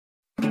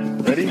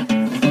Ready?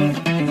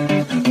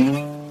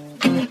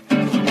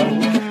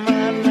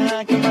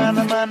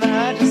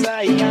 Kemana-mana aja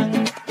sayang,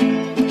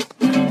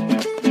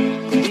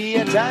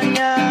 dia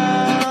tanya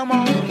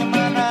mau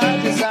kemana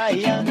aja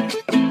sayang.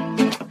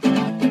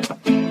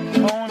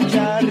 Mau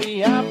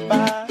cari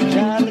apa?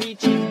 Cari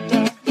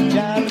cinta.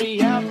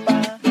 Cari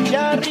apa?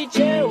 Cari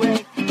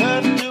cewek.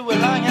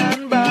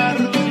 Petualangan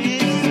baru di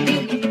sini.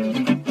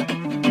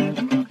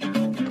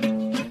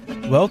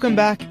 Welcome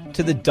back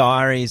to the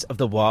Diaries of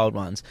the Wild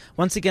Ones.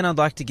 Once again, I'd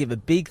like to give a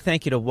big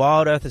thank you to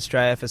Wild Earth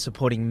Australia for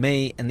supporting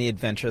me and the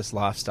adventurous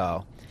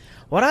lifestyle.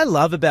 What I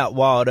love about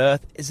Wild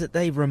Earth is that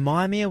they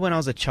remind me of when I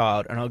was a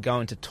child and I'd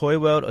go into Toy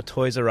World or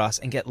Toys R Us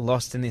and get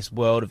lost in this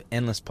world of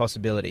endless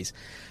possibilities.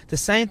 The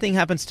same thing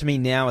happens to me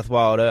now with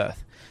Wild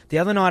Earth. The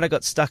other night I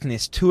got stuck in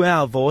this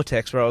 2-hour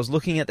vortex where I was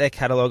looking at their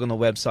catalogue on the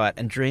website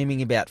and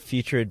dreaming about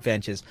future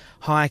adventures,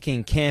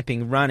 hiking,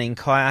 camping, running,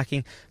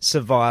 kayaking,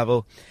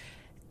 survival.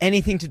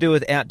 Anything to do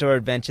with outdoor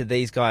adventure,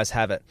 these guys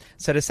have it.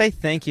 So to say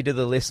thank you to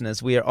the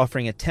listeners, we are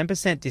offering a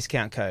 10%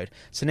 discount code.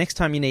 So next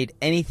time you need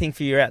anything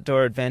for your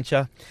outdoor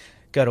adventure,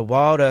 go to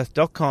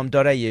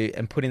wildearth.com.au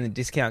and put in the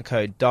discount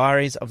code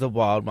Diaries of the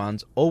Wild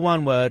Ones, all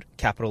one word,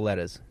 capital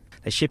letters.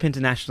 They ship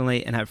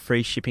internationally and have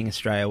free shipping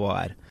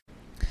Australia-wide.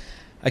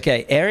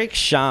 Okay, Eric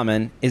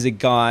Sharman is a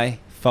guy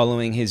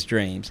following his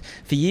dreams.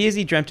 For years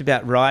he dreamt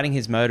about riding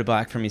his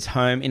motorbike from his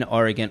home in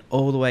Oregon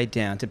all the way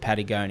down to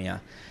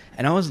Patagonia.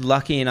 And I was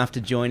lucky enough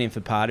to join him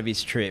for part of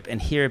his trip and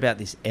hear about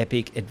this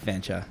epic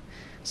adventure.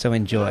 So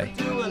enjoy.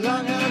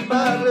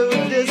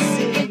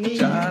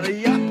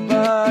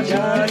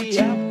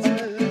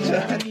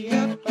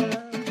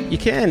 You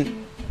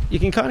can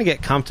kind of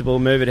get comfortable,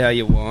 move it how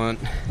you want.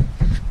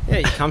 Yeah,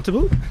 you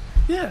comfortable?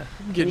 Yeah,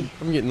 I'm getting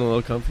a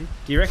little comfy.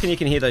 Do you reckon you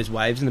can hear those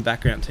waves in the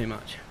background too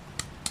much?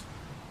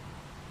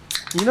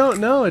 You know,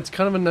 no, it's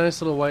kind of a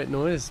nice little white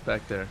noise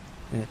back there.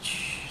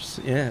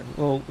 Yeah,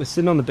 well, we're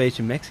sitting on the beach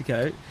in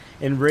Mexico,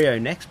 in Rio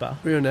Nexpa.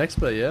 Rio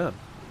Nexpa, yeah.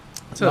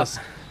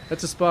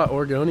 That's a spot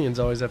Oregonians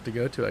always have to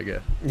go to, I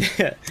guess.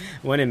 Yeah,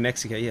 when in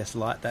Mexico, yes,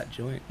 light that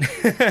joint.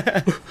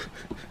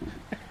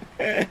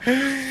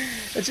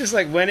 It's just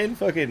like when in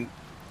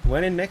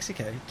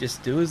Mexico,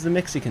 just do as the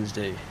Mexicans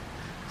do.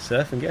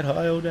 Surf and get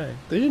high all day.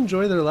 They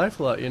enjoy their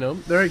life a lot, you know.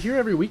 They're here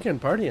every weekend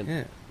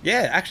partying.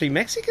 Yeah, actually,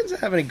 Mexicans are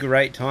having a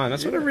great time.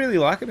 That's what I really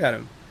like about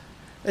them.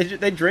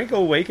 They drink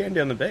all weekend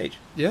down the beach.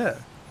 Yeah.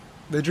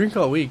 They drink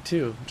all week,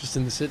 too, just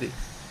in the city.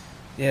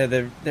 Yeah,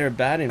 they're a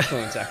bad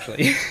influence,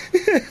 actually.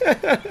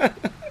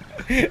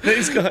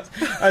 These guys,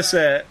 I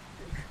swear,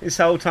 this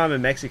whole time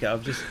in Mexico,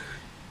 I've just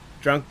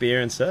drunk beer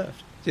and surfed.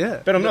 Yeah.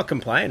 But I'm not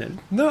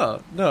complaining.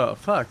 No,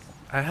 fuck.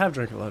 I have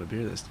drank a lot of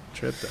beer this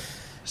trip, though.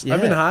 Yeah.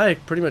 I've been high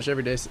pretty much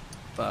every day.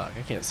 Fuck,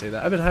 I can't say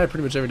that. I've been high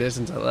pretty much every day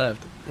since I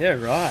left. Yeah,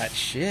 right.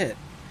 Shit.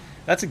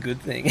 That's a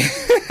good thing.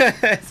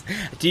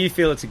 Do you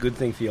feel it's a good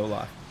thing for your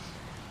life?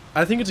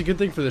 I think it's a good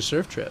thing for the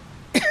surf trip.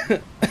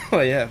 Oh,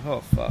 yeah.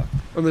 Oh, fuck.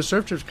 And the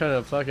surf trip's kind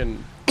of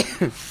fucking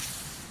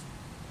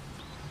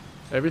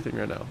everything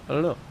right now. I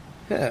don't know.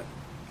 Yeah.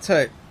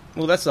 So,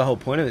 well, that's the whole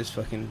point of this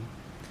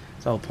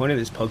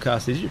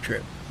podcast is your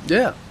trip.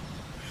 Yeah.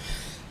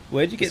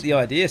 Where'd you get the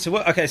idea? So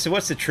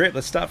what's the trip?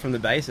 Let's start from the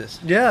basis.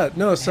 Yeah,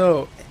 no,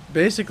 so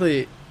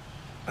basically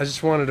I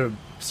just wanted to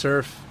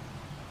surf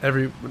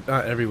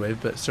not every wave,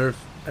 but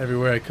surf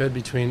everywhere I could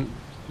between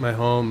my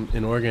home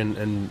in Oregon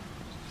and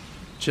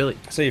Chile.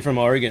 So you're from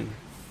Oregon?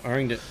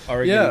 Oregon.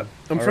 Yeah,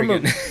 I'm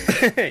Oregon.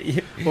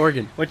 from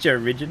Oregon. What's your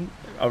origin?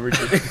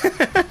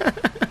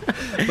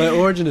 My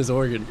origin is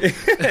Oregon.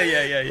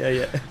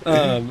 Yeah.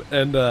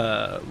 And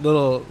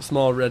little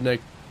small redneck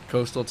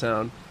coastal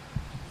town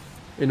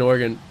in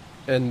Oregon,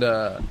 and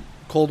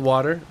cold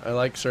water. I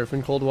like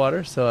surfing cold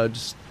water, so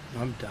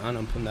I'm done.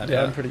 I'm putting that out.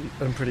 Yeah,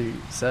 I'm pretty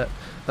set.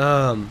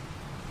 And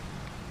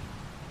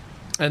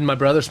my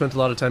brother spent a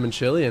lot of time in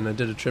Chile, and I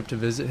did a trip to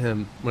visit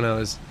him when I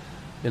was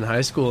in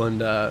high school,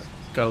 and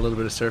got a little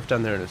bit of surf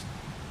down there, and it's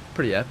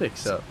pretty epic.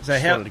 So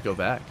I wanted to go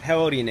back. How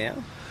old are you now?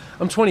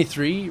 I'm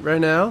 23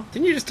 right now.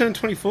 Didn't you just turn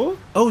 24?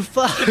 Oh,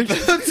 fuck.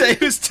 I'd say it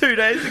was 2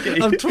 days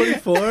ago. I'm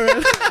 24.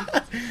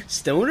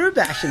 Stoner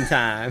bashing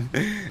time.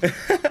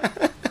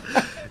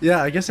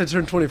 Yeah, I guess I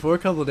turned 24 a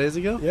couple of days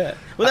ago. Yeah.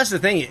 Well, that's the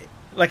thing.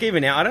 Like,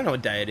 even now, I don't know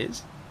what day it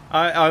is.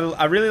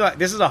 I really like...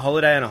 This is a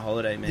holiday on a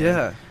holiday, man.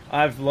 Yeah.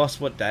 I've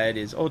lost what day it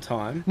is, or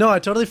time. No, I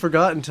totally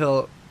forgot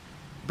until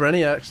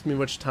Brenny asked me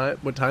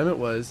what time it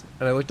was,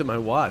 and I looked at my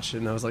watch,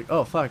 and I was like,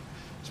 oh, fuck.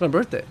 It's my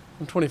birthday.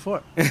 I'm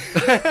 24.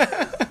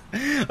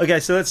 Okay,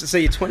 so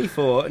you're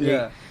 24.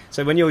 And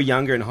so when you were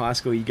younger in high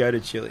school, you go to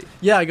Chile.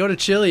 Yeah, I go to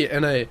Chile,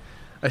 and I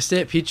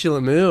stay at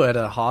Pichilemu at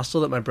a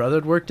hostel that my brother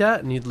had worked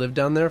at, and he'd lived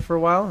down there for a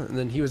while, and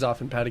then he was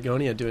off in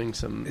Patagonia doing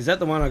some... Is that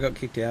the one I got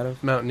kicked out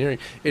of? Mountaineering.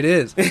 It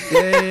is.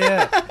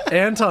 Yeah.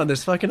 Anton,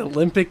 this fucking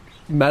Olympic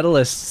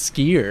medalist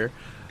skier,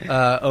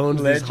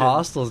 owns these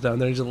hostels down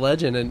there. He's a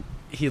legend, and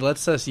he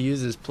lets us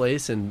use his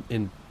place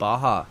in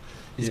Baja.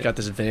 He's got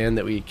this van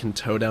that we can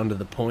tow down to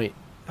the point.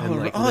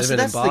 And, so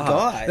that's the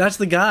guy. That's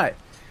the guy.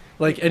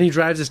 Like, and he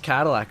drives his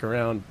Cadillac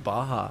around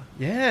Baja.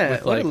 Yeah,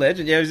 With, what like- a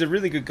legend. Yeah, he was a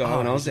really good guy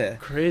when I was he's a there.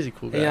 Crazy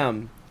cool guy.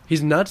 He,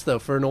 He's nuts though.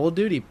 For an old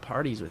dude, he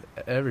parties with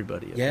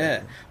everybody.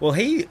 yeah. Well,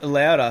 he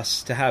allowed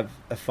us to have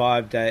a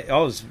 5-day. I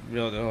was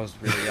really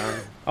young.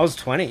 I was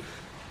 20,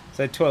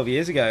 so 12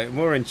 years ago. We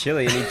were in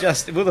Chile,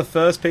 and we were the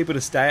first people to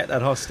stay at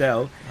that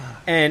hostel,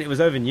 and it was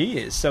over New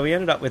Year's. So we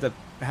ended up with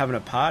having a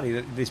party.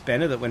 This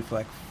bender that went for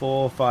like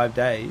 4 or 5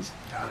 days,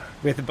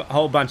 with a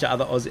whole bunch of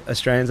other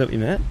Australians that we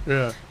met.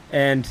 Yeah.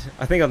 And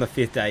I think on the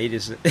 5th day,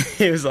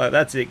 he was like,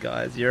 "That's it,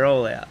 guys. You're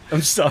all out.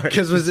 I'm sorry."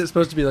 Because was it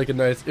supposed to be like a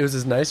nice? It was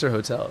his nicer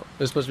hotel. It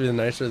was supposed to be the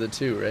nicer of the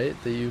two, right?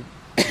 That you.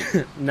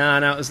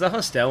 No, it was the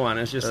hostel one.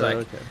 It was just like.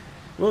 Okay.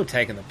 We were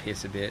taking the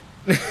piss a bit.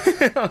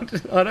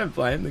 I don't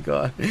blame the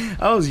guy.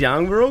 I was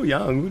young. We're all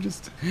young. We're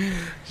just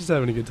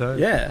having a good time.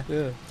 Yeah.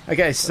 Yeah.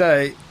 Okay,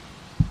 so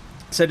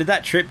did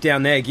that trip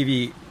down there give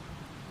you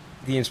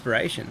the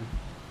inspiration?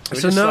 We're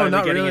So just no, slowly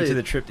not getting really. into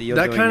the trip that you're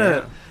That doing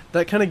kind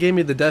now. of gave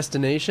me the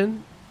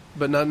destination,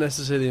 but not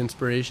necessarily the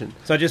inspiration.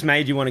 So it just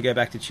made you want to go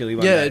back to Chile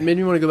one Yeah, day. it made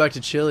me want to go back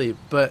to Chile.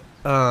 But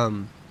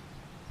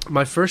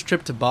my first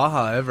trip to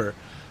Baja ever,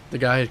 the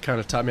guy had kind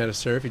of taught me how to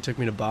surf. He took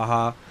me to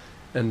Baja,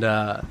 and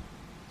I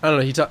don't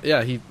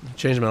know. He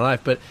changed my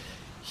life. But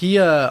he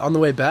on the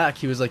way back,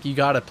 he was like, "You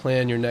got to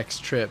plan your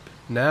next trip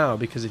now,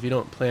 because if you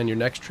don't plan your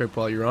next trip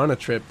while you're on a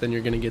trip, then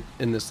you're going to get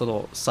in this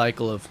little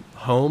cycle of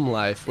home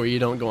life where you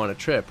don't go on a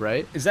trip,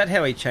 right?" Is that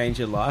how he changed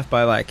your life?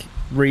 By like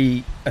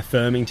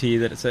reaffirming to you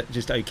that it's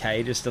just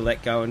okay just to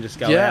let go and just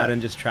go Yeah. out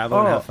and just travel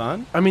and have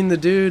fun? I mean, the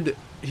dude,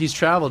 he's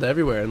traveled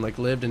everywhere and like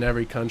lived in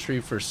every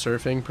country for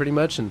surfing pretty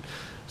much, and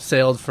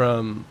sailed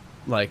from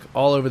like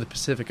all over the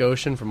Pacific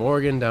Ocean, from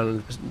Oregon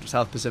down to the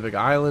South Pacific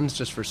Islands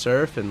just for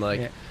surf. And like,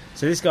 Yeah.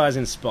 So this guy's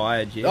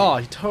inspired you. oh,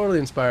 he totally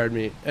inspired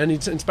me, and he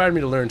inspired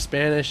me to learn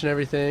Spanish and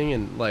everything,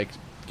 and like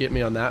get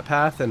me on that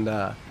path. And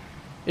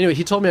anyway,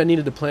 he told me I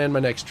needed to plan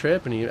my next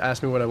trip, and he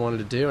asked me what I wanted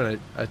to do, and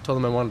I told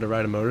him I wanted to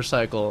ride a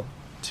motorcycle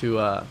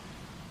to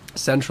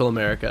Central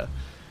America.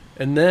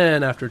 And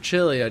then after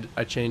Chile,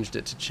 I changed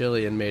it to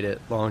Chile and made it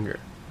longer.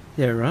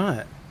 Yeah,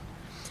 right.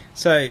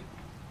 So,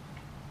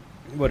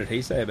 what did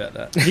he say about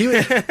that?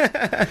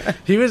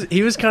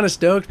 He was kind of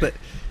stoked, but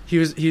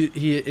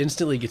he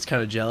instantly gets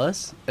kind of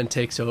jealous and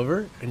takes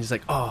over, and he's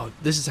like, "Oh,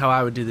 this is how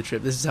I would do the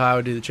trip. This is how I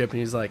would do the trip." And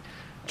he's like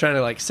trying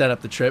to like set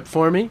up the trip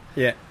for me.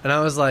 Yeah. And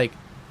I was like,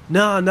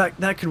 "No,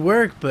 that could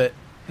work, but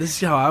this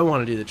is how I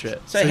want to do the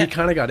trip." So he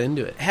kind of got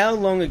into it. How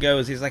long ago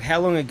was this? Like, how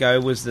long ago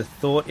was the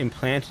thought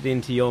implanted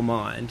into your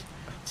mind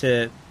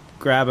to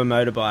grab a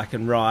motorbike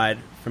and ride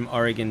from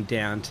Oregon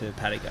down to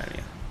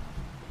Patagonia?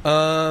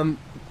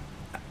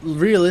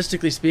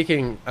 Realistically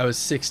speaking, I was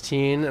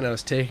 16 and I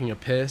was taking a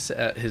piss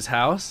at his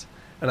house,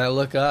 and I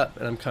look up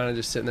and I'm kind of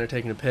just sitting there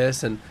taking a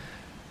piss, and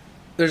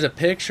there's a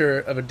picture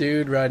of a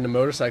dude riding a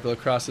motorcycle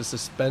across a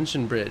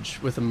suspension bridge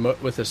with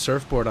a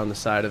surfboard on the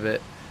side of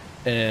it,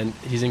 and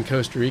he's in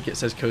Costa Rica. It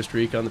says Costa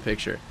Rica on the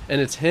picture, and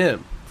it's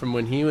him from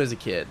when he was a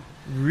kid.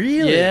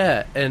 Really?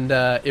 Yeah, and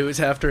it was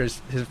after his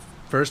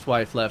first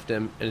wife left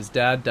him and his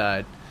dad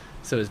died,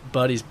 so his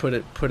buddies put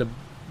a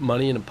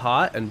money in a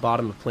pot and bought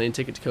him a plane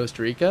ticket to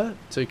Costa Rica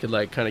so he could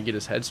like kind of get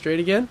his head straight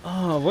again.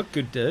 Oh, what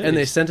good dude. And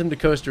they sent him to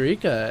Costa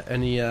Rica,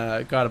 and he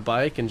got a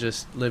bike and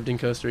just lived in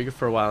Costa Rica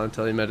for a while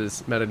until he met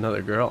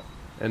another girl,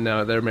 and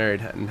now they're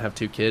married and have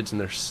 2 kids, and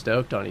they're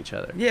stoked on each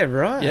other. Yeah,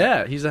 right.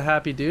 Yeah, he's a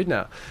happy dude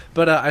now.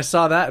 But I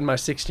saw that, and my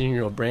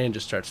 16-year-old brain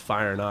just starts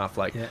firing off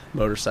like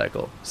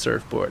motorcycle,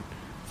 surfboard,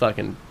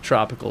 fucking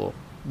tropical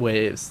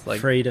waves,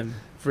 like freedom.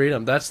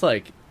 That's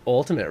like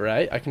ultimate,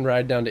 right? I can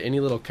ride down to any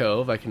little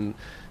cove. I can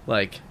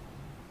like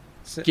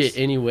get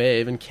any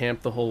wave and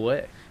camp the whole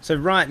way. So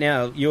right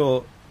now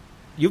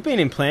you've been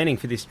in planning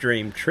for this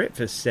dream trip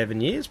for 7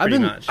 years, pretty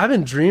much. I've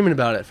been dreaming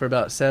about it for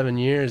about 7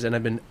 years, and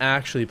I've been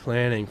actually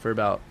planning for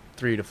about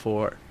 3 to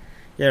 4.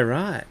 Yeah,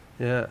 right.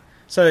 Yeah.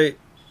 So,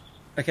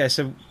 okay,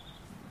 so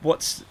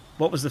what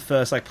was the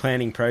first like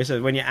planning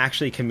process when you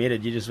actually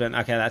committed? You just went,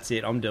 okay, that's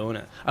it, I'm doing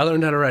it. I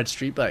learned how to ride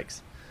street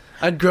bikes.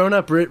 I'd grown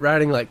up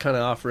riding like kind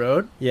of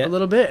off-road a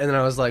little bit, and then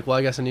I was like, well,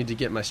 I guess I need to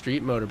get my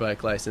street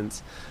motorbike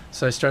license.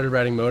 So I started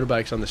riding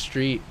motorbikes on the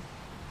street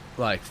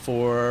like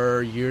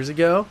 4 years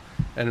ago,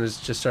 and was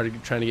just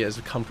started trying to get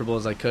as comfortable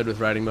as I could with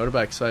riding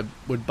motorbikes. So I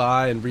would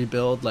buy and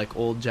rebuild like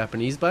old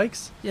Japanese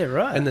bikes. Yeah,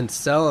 right. And then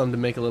sell them to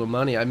make a little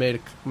money. I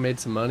made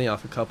some money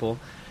off a couple,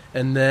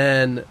 and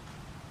then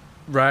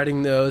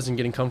riding those and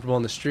getting comfortable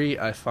on the street,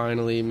 I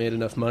finally made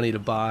enough money to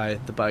buy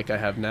the bike I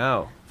have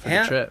now for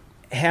the trip.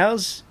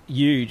 How's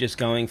you just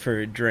going for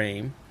a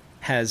dream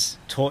has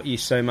taught you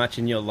so much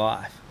in your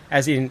life?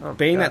 As in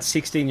being that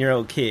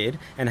 16-year-old kid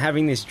and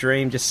having this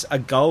dream, just a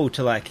goal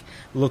to like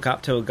look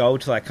up to, a goal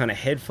to like kind of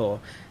head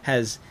for,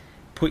 has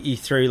put you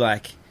through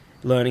like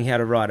learning how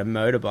to ride a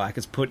motorbike.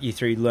 It's put you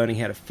through learning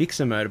how to fix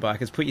a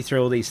motorbike. It's put you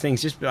through all these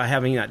things just by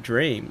having that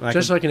dream. Like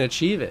just so I can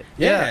achieve it.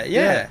 Yeah.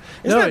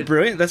 Isn't that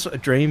brilliant? That's what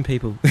dream,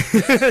 people.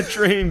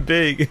 Dream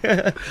big.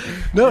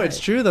 No, it's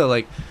true though.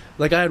 Like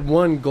I had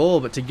one goal,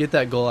 but to get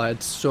that goal, I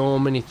had so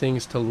many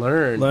things to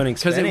learn. Learning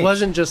because it Spanish.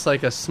 wasn't just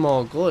like a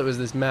small goal; it was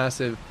this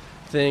massive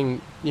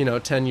thing,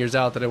 10 years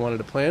out that I wanted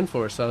to plan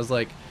for. So I was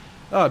like,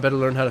 oh, I better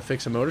learn how to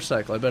fix a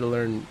motorcycle. I better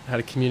learn how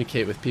to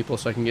communicate with people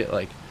so I can get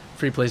like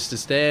free places to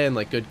stay and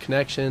like good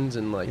connections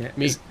and like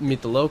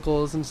meet the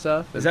locals and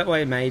stuff. Is that why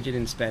you majored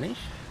in Spanish?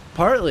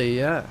 Partly,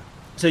 yeah.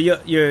 So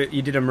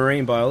you did a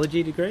marine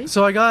biology degree?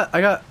 So I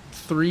got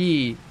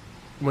 3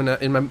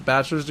 in my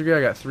bachelor's degree.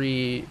 I got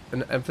 3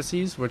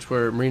 emphases, which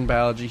were marine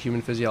biology,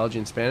 human physiology,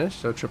 and Spanish.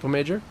 So triple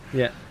major.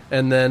 Yeah.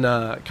 And then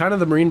kind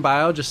of the marine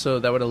bio, just so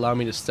that would allow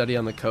me to study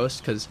on the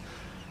coast, because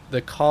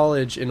the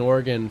college in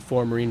Oregon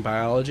for marine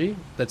biology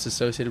that's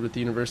associated with the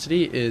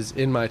university is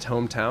in my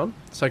hometown.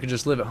 So I could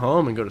just live at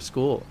home and go to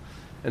school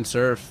and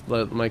surf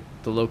like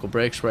the local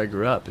breaks where I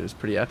grew up. It was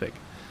pretty epic.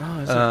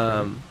 Oh,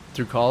 that's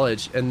through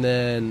college. And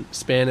then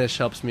Spanish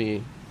helps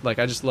me. Like,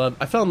 I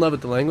fell in love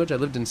with the language. I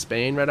lived in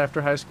Spain right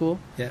after high school.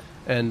 Yeah.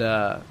 And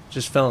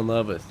just fell in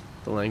love with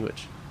the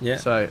language. Yeah.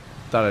 So I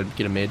thought I'd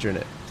get a major in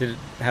it. Did it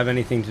have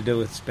anything to do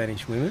with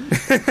Spanish women?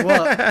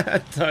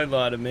 Well, don't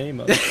lie to me,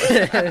 mother.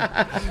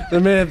 there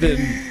may have been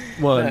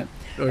one.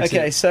 Or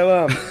Okay, two.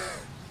 so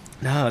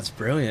no, it's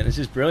brilliant. It's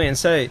just brilliant.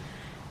 So,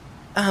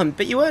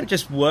 but you weren't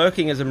just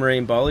working as a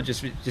marine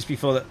biologist just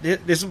before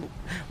that. This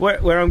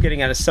where I'm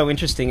getting at is so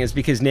interesting, is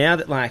because now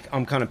that like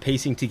I'm kind of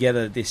piecing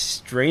together this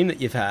stream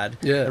that you've had,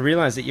 Yeah. I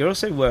realise that you're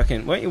also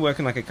working. Weren't you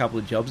working like a couple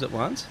of jobs at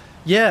once?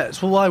 Yeah,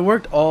 so I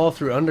worked all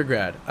through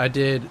undergrad. I've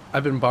been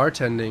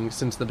bartending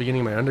since the beginning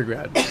of my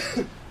undergrad.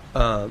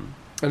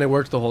 And I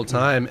worked the whole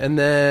time. And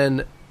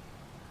then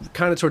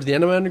kind of towards the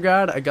end of my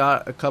undergrad, I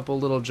got a couple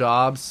little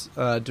jobs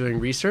doing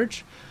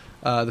research.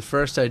 The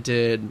first I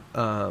did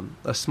a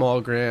small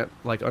grant,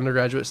 like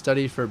undergraduate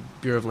study for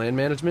Bureau of Land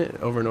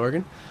Management over in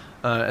Oregon.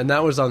 And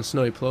that was on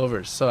snowy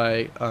plovers.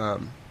 So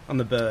On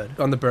the bird.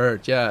 on the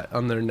bird, yeah,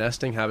 on their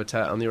nesting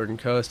habitat on the Oregon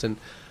coast. And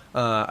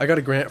I got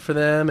a grant for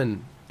them,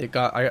 and I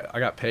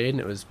got paid, and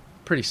it was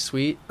pretty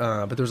sweet.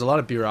 But there was a lot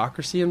of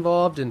bureaucracy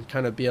involved in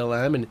kind of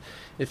BLM, and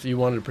if you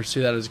wanted to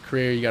pursue that as a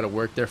career, you got to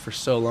work there for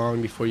so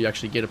long before you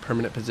actually get a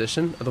permanent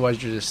position.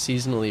 Otherwise, you're just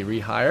seasonally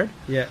rehired.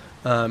 Yeah.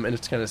 And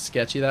it's kind of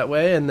sketchy that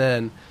way. And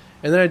then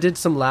I did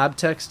some lab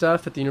tech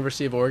stuff at the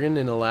University of Oregon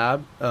in a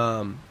lab.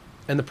 And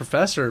the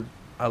professor,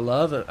 I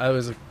love it. It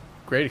was a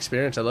great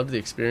experience. I loved the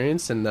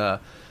experience, and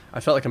I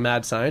felt like a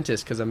mad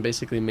scientist because I'm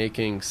basically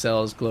making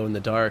cells glow in the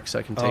dark so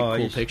I can take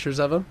cool pictures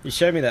of them. You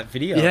showed me that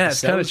video. Yeah, of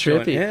it's the kind of cells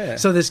trippy. going- Yeah.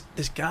 So this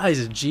guy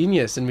is a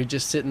genius, and we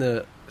just sit in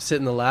the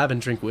lab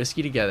and drink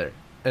whiskey together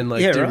and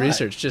like Yeah, do right.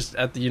 research just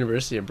at the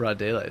university in broad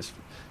daylight. It's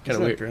kind Isn't of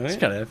that weird. brilliant? It's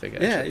kind of epic.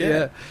 Yeah, Actually.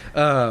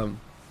 yeah.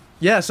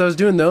 Yeah. So I was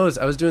doing those.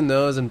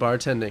 and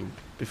bartending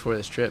before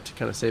this trip to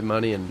kind of save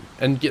money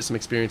and get some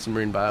experience in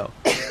marine bio.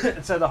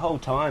 So the whole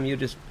time you're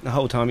just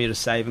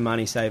saving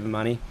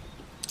money.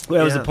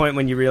 Where was the Yeah. point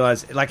when you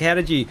realised, like, how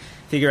did you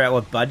figure out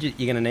what budget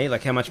you're going to need?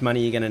 Like, how much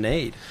money you're going to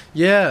need?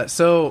 Yeah,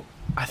 so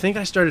I think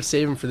I started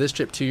saving for this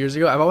trip 2 years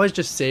ago. I've always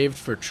just saved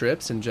for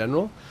trips in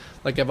general.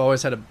 Like, I've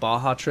always had a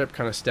Baja trip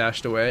kind of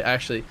stashed away.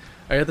 Actually,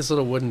 I got this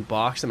little wooden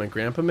box that my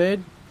grandpa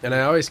made, and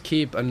I always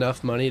keep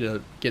enough money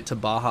to get to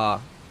Baja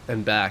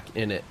and back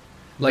in it.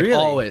 Like, Really?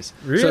 always. So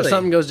Really? if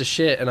something goes to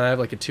shit and I have,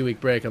 like, a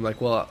 2-week break, I'm like,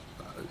 well,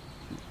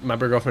 my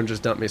girlfriend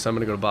just dumped me, so I'm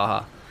going to go to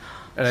Baja.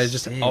 And I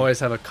just Sick. always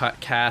have a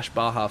cash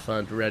Baja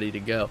fund ready to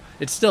go.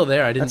 It's still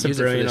there. I didn't That's a use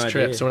it for brilliant this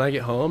trip. idea. So when I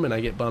get home and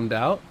I get bummed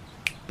out,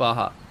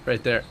 Baja,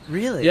 right there.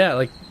 Really? Yeah,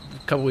 like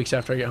a couple weeks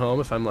after I get home,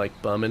 if I'm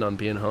like bumming on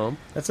being home.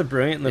 That's a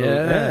brilliant little...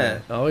 Yeah.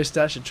 I always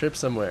stash a trip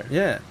somewhere.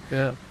 Yeah.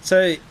 Yeah.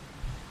 So,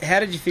 how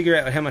did you figure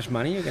out how much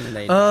money you're going to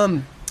need?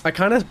 I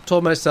kind of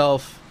told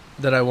myself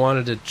that I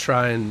wanted to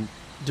try and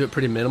do it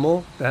pretty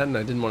minimal, and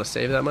I didn't want to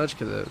save that much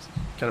because I was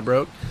kind of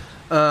broke.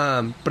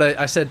 But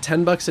I said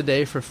 $10 a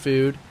day for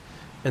food.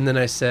 And then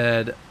I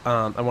said,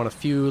 I want a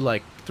few,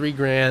 like,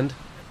 $3,000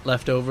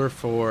 left over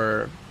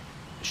for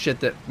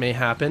shit that may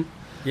happen.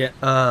 Yeah.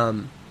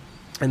 And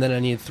then I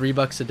need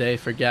 $3 a day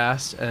for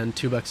gas and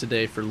 $2 a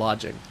day for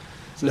lodging.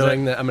 So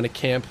Knowing that I'm going to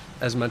camp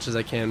as much as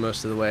I can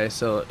most of the way,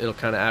 so it'll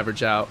kind of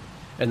average out.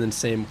 And then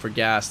same for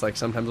gas. Like,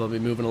 sometimes I'll be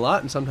moving a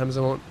lot, and sometimes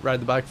I won't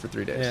ride the bike for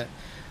 3 days. Yeah.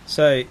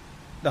 So,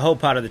 the whole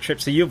part of the trip,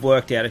 so you've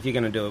worked out if you're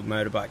going to do a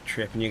motorbike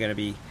trip and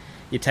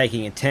you're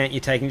taking a tent, you're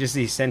taking just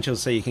the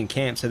essentials so you can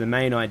camp. So the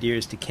main idea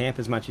is to camp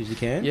as much as you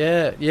can.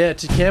 Yeah,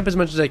 to camp as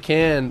much as I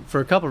can for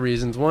a couple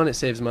reasons. One, it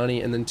saves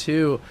money, and then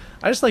two,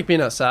 I just like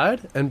being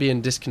outside and being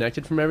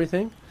disconnected from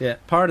everything. Yeah.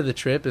 Part of the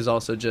trip is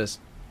also just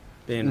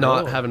Being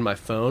not raw. having my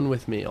phone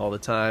with me all the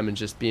time and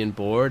just being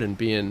bored and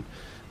being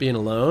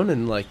alone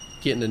and like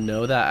getting to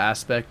know that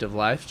aspect of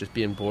life, just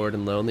being bored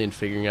and lonely and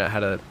figuring out how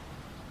to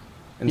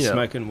and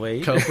smoking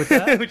weed. cope with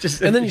that. Which is,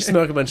 And then you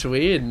smoke a bunch of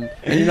weed and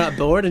you're not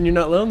bored and you're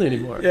not lonely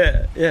anymore.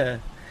 Yeah, yeah.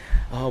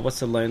 Oh, what's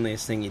the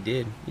loneliest thing you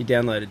did? You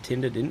downloaded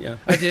Tinder, didn't you?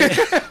 I did.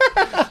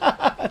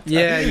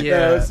 Yeah.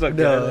 No, let's not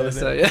go there,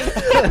 that's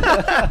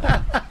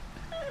not-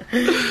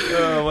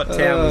 Oh, what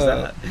town was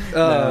that?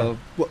 Oh,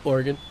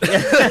 Oregon.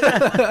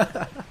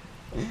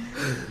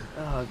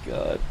 Oh,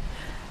 God.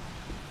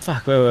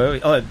 Fuck, where were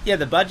we? Oh, yeah,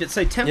 the budget.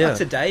 So $10 Yeah.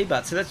 a day,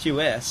 but so that's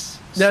US.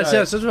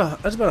 That's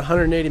about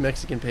 180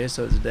 Mexican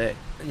pesos a day.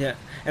 Yeah.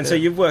 And so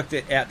you've worked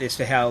out this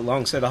for how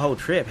long? So the whole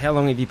trip, how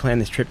long have you planned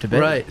this trip to be?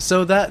 Right.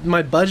 So that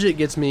my budget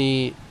gets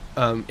me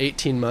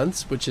 18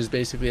 months, which is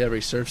basically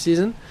every surf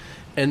season.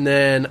 And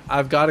then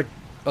I've got a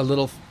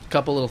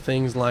couple little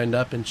things lined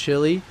up in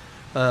Chile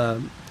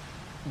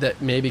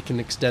that maybe can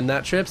extend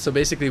that trip. So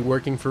basically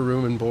working for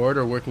room and board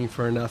or working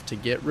for enough to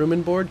get room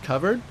and board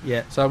covered.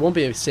 Yeah. So I won't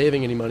be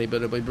saving any money, but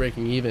it'll be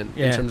breaking even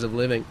in terms of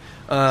living.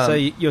 So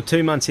you're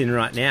 2 months in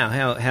right now.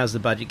 How's the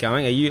budget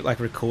going? Are you like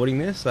recording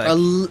this? Like,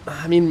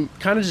 I mean,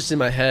 kind of just in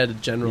my head, a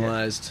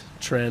generalized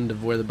trend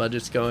of where the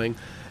budget's going.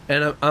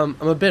 And I'm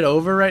a bit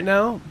over right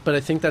now, but I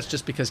think that's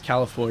just because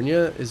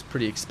California is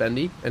pretty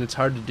expendy, and it's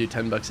hard to do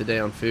 $10 a day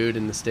on food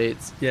in the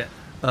States. yeah.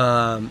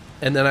 And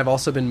then I've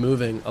also been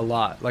moving a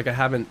lot. Like I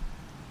haven't,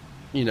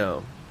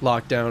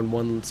 locked down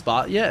one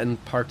spot yet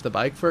and parked the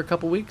bike for a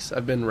couple weeks.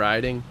 I've been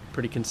riding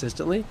pretty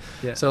consistently.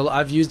 Yeah. So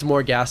I've used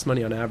more gas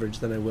money on average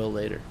than I will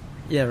later.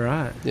 Yeah,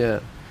 right. Yeah.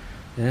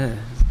 Yeah.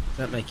 Does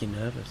that make you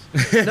nervous?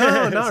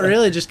 No, not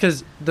really. Just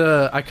because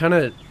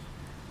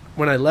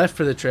when I left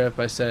for the trip,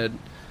 I said,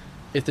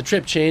 if the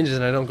trip changes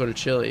and I don't go to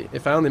Chile,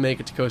 if I only make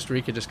it to Costa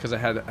Rica just because I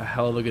had a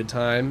hell of a good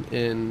time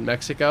in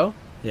Mexico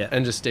Yeah.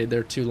 and just stayed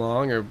there too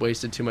long or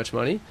wasted too much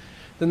money,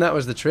 then that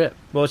was the trip.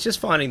 Well, it's just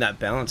finding that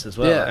balance as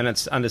well. Yeah. And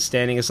it's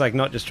understanding. It's like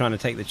not just trying to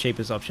take the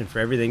cheapest option for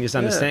everything, just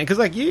understand. Because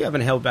like you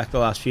haven't held back the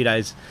last few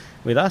days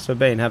with us. We've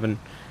been having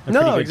a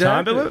pretty good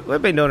time. But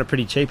we've been doing it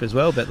pretty cheap as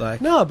well. But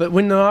like... No, but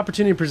when the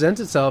opportunity presents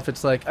itself,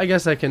 it's like, I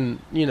guess I can,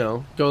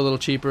 go a little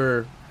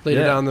cheaper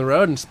later down the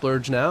road and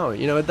splurge now.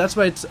 That's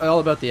why it's all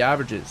about the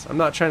averages. I'm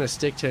not trying to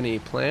stick to any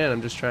plan.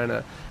 I'm just trying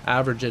to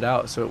average it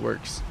out so it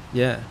works.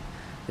 Yeah.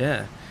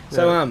 Yeah.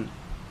 So,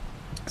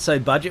 so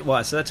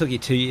budget-wise, so that took you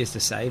 2 years to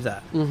save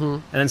that. Mm-hmm.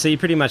 And then so you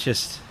pretty much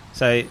just...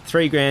 So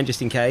 $3,000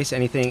 just in case,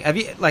 anything. Have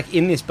you, like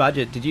in this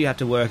budget, did you have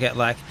to work out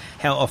like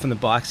how often the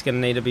bike's going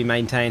to need to be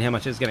maintained, how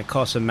much it's going to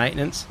cost for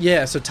maintenance?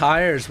 Yeah, so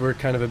tires were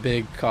kind of a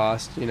big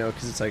cost,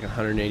 because it's like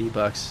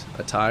 $180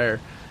 a tire.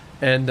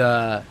 And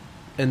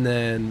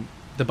then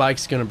the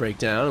bike's going to break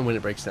down, and when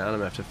it breaks down, I'm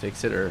going to have to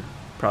fix it or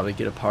probably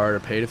get a part or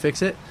pay to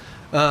fix it.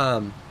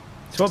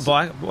 So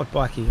what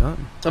bike are you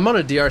on? I'm on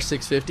a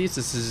DR650. It's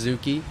a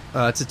Suzuki.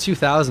 It's a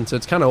 2000, so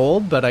it's kind of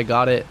old, but I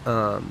got it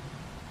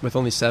with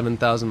only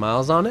 7,000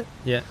 miles on it.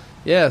 Yeah.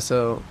 Yeah,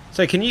 so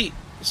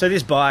So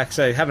this bike,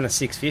 so having a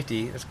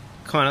 650, it's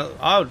kind of,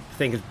 I would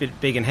think it's a bit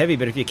big and heavy,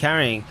 but if you're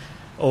carrying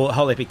a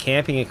whole heap of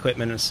camping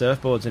equipment and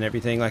surfboards and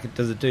everything, like,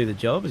 does it do the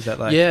job? Is that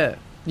like... Yeah,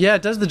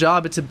 it does the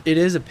job. It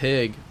is a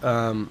pig. Did you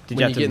when have to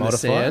get in the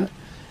modify sand,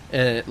 it?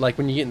 and like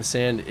when you get in the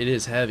sand, it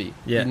is heavy.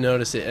 Yeah. You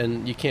notice it,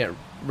 and you can't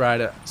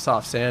ride a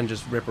soft sand,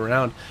 just rip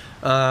around.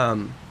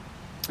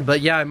 But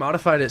yeah, I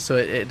modified it so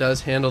it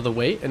does handle the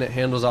weight, and it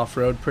handles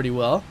off-road pretty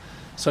well.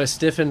 So I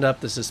stiffened up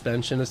the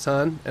suspension a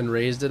ton and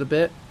raised it a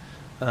bit,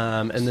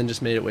 and then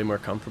just made it way more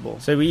comfortable.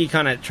 So were you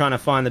kind of trying to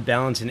find the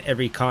balance in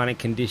every kind of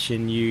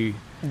condition you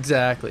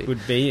Exactly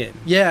would be in?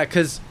 Yeah,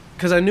 because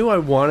I knew I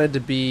wanted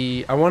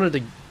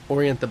to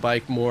orient the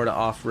bike more to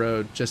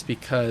off-road, just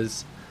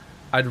because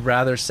I'd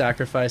rather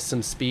sacrifice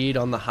some speed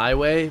on the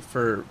highway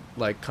for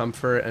like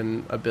comfort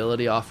and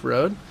ability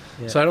off-road.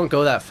 Yeah. So I don't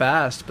go that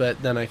fast,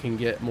 but then I can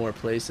get more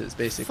places,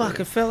 basically. Fuck,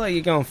 I felt like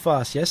you're going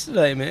fast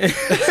yesterday, man.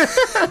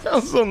 I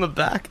was on the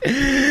back.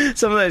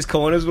 Some of those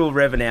corners we were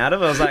revving out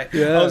of. I was like,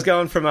 I was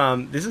going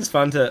from, this is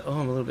fun to,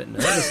 I'm a little bit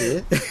nervous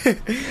here.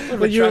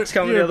 But truck's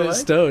coming the other way.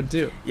 Stoned,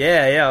 too.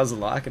 Yeah, I was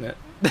liking it.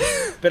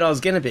 But I was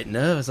getting a bit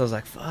nervous. I was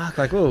like, fuck,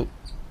 like, where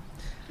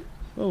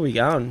are we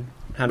going?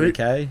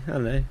 100k? I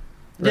don't know.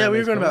 Yeah, we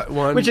were going about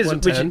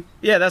 110.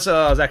 Yeah, that's what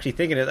I was actually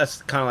thinking.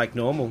 That's kind of like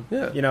normal.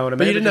 Yeah. You know what I mean?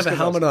 But you didn't have a Just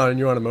 'cause helmet on and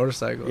you were on a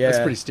motorcycle. Yeah.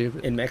 That's pretty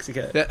stupid. in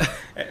Mexico. Yeah.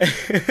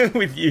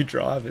 With you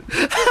driving.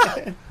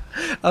 I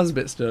was a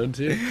bit stoned,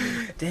 too.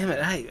 Damn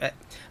it. Hey,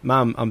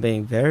 Mum, I'm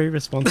being very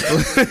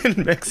responsible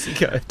in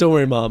Mexico. Don't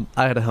worry, Mom.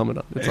 I had a helmet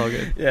on. It's all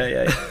good.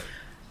 Yeah.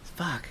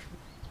 Fuck.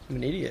 I'm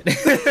an idiot.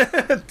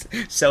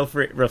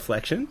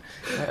 Self-reflection.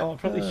 I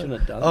probably shouldn't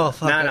have done that. Oh,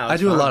 fuck. No, I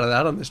do a lot of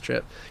that on this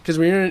trip. Because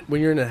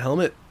when you're in a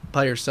helmet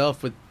by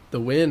yourself with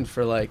the wind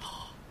for like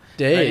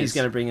days. Hey, he's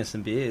going to bring us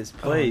some beers,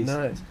 please. Oh,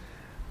 nice.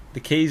 The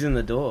key's in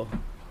the door.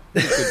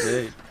 Good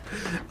dude.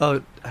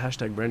 Oh,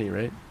 hashtag Brenny,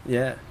 right?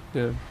 Yeah.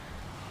 Yeah.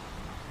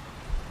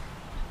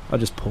 I'll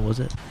just pause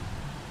it.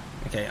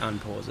 Okay,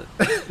 unpause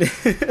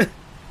it.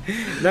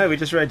 No, we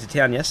just rode to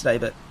town yesterday,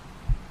 but...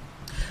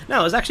 No,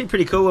 it was actually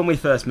pretty cool when we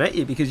first met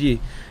you, because you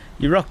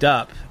rocked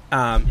up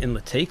in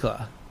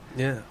Latikla.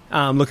 Yeah.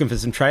 Looking for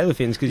some trailer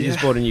fins, because you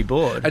just bought a new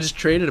board. I just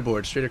traded a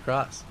board straight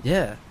across.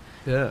 Yeah.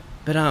 Yeah.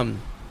 But, and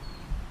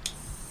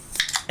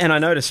I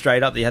noticed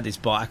straight up that you had this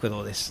bike with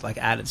all this, like,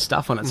 added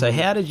stuff on it. So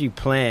how did you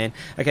plan...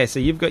 Okay, so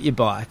you've got your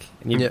bike,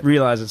 and you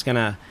realise it's going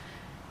to...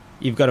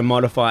 You've got to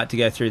modify it to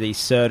go through these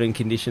certain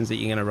conditions that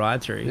you're going to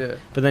ride through. Yeah.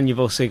 But then you've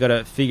also got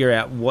to figure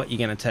out what you're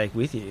going to take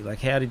with you. Like,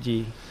 how did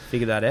you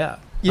figure that out?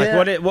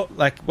 Yeah.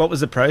 Like, what was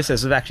the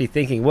process of actually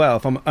thinking, well,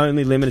 if I'm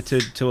only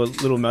limited to a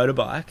little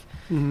motorbike,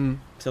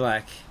 to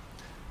like...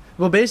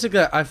 Well, basically,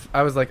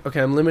 I was like,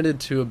 okay, I'm limited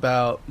to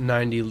about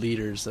 90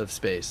 liters of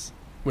space.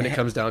 when it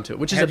comes down to it,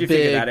 which is How'd a you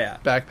figure big that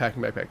out?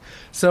 backpack.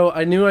 So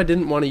I knew I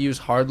didn't want to use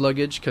hard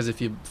luggage because if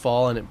you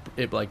fall and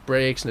it like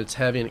breaks and it's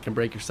heavy and it can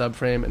break your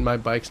subframe, and my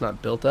bike's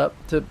not built up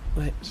to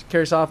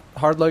carry soft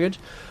hard luggage.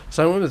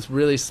 So I went with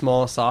really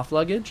small soft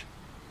luggage,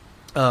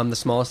 the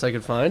smallest I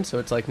could find. So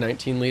it's like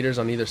 19 liters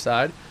on either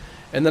side.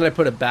 And then I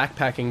put a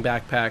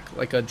backpack,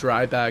 like a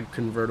dry bag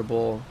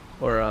convertible,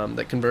 or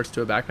that converts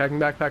to a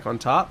backpack on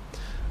top,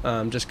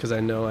 just because I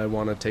know I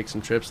want to take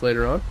some trips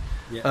later on.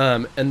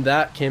 Yeah. And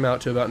that came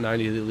out to about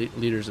 90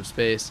 liters of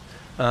space.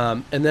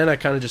 And then I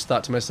kind of just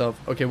thought to myself,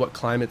 okay, what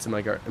climates am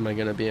I going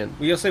to be in?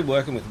 Were you also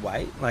working with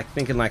weight, like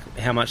thinking like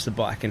how much the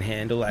bike can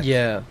handle? Like,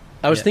 Yeah.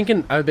 I was Yeah.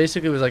 thinking, I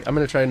basically was like, I'm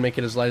going to try and make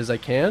it as light as I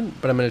can,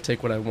 but I'm going to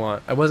take what I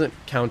want. I wasn't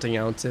counting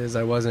ounces.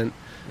 I wasn't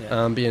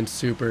Yeah. being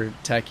super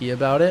techie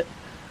about it.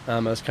 I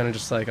was kind of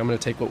just like, I'm going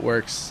to take what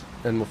works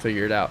and we'll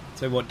figure it out.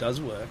 So what does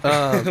work?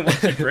 Um, What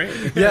do you bring?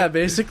 Yeah,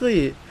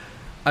 basically,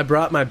 I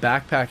brought my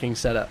backpacking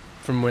setup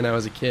from when I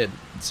was a kid.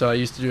 So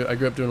I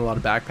grew up doing a lot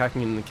of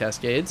backpacking in the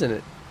Cascades, and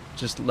it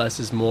just less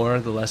is more.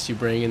 The less you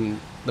bring and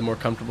the more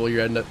comfortable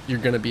you're going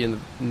to be in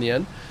the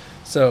end.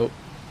 So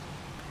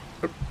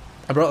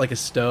I brought like a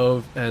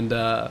stove and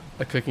a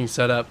cooking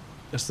setup,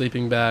 a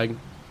sleeping bag,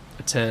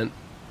 a tent,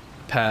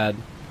 a pad,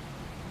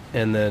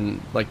 and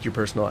then like your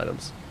personal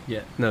items. Yeah.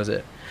 And that was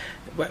it.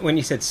 When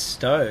you said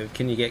stove,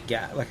 can you get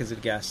gas? Like, is it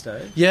a gas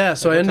stove? Yeah,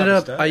 so Like, I what ended type of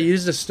up, stove? I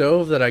used a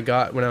stove that I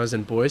got when I was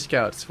in Boy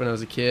Scouts when I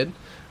was a kid.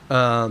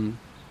 And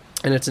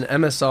it's an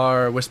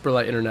MSR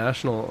Whisperlight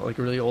International, like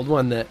a really old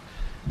one that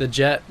the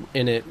jet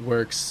in it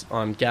works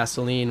on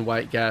gasoline,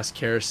 white gas,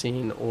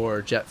 kerosene,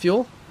 or jet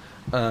fuel.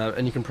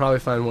 And you can probably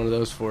find one of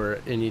those for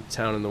any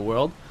town in the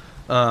world.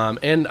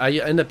 And I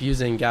end up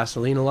using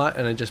gasoline a lot,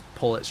 and I just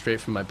pull it straight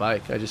from my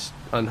bike. I just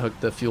unhook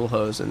the fuel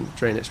hose and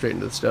drain it straight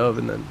into the stove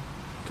and then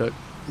cook.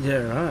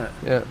 Yeah, right.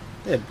 Yeah.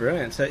 Yeah,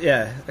 brilliant. So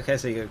yeah, okay.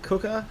 So you got a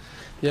cooker,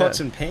 Yeah.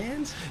 pots and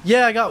pans.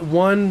 Yeah, I got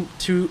one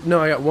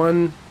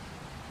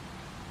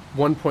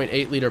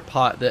 1.8 liter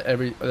pot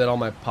that all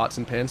my pots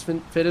and pans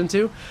fit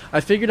into. I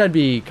figured I'd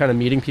be kind of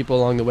meeting people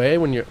along the way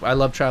I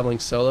love traveling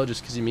solo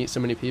just because you meet so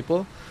many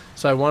people.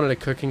 So I wanted a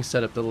cooking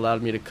setup that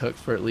allowed me to cook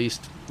for at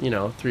least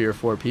 3 or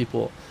 4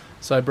 people.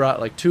 So I brought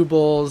like 2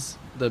 bowls,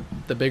 the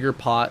bigger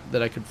pot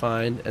that I could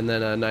find, and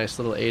then a nice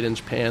little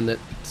 8-inch pan that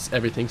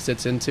everything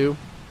sits into.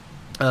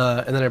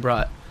 And then I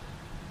brought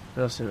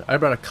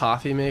a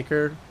coffee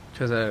maker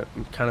because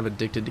I'm kind of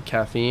addicted to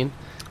caffeine.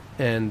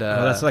 And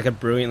That's like a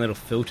brilliant little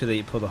filter that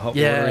you pour the hot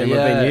yeah, water in. yeah.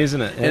 We've been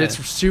using it, yeah. and it's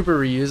super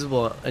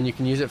reusable, and you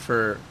can use it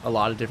for a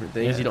lot of different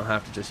things. Yeah. You don't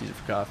have to just use it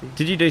for coffee.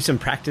 Did you do some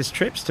practice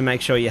trips to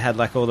make sure you had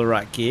like all the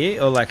right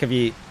gear, or like have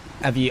you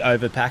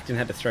overpacked and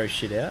had to throw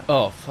shit out?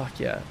 Oh fuck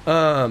yeah!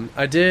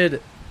 I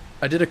did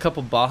a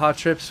couple Baja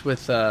trips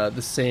with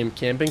the same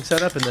camping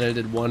setup, and then I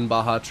did one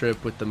Baja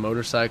trip with the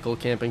motorcycle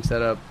camping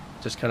setup,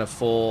 just kind of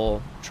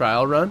full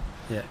trial run.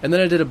 Yeah. And then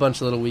I did a bunch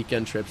of little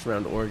weekend trips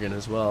around Oregon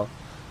as well.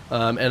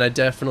 And I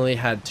definitely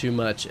had too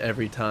much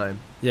every time.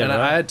 Yeah, and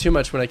right. I had too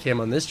much when I came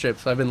on this trip,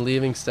 so I've been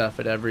leaving stuff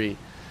at every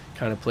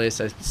kind of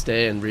place I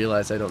stay and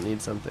realize I don't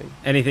need something.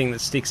 Anything that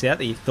sticks out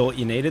that you thought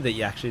you needed that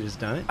you actually just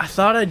don't? I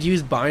thought I'd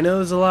use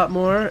binos a lot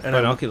more. And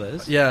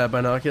Binoculars? Yeah,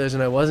 binoculars,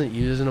 and I wasn't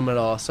using them at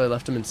all, so I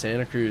left them in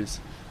Santa Cruz,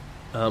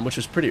 which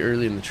was pretty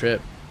early in the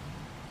trip.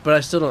 But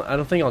I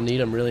don't think I'll need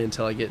them really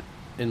until I get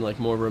in like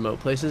more remote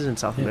places in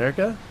South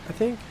America, I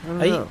think. I don't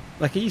know.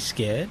 Are you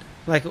scared?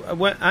 Like,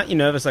 aren't you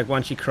nervous, like,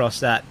 once you cross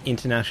that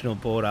international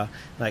border,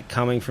 like,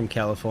 coming from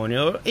California,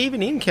 or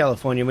even in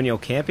California when you're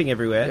camping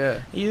everywhere, Yeah.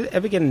 are you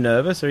ever getting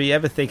nervous, or are you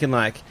ever thinking,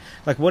 like,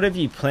 what have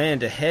you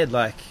planned ahead?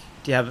 Like,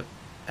 have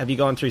you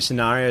gone through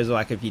scenarios,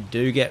 like, if you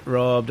do get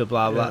robbed, or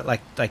blah, blah, Yeah.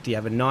 like, do you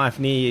have a knife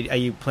near you? Are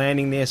you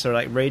planning this, or,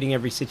 like, reading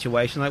every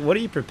situation? Like, what are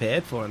you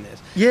prepared for in this?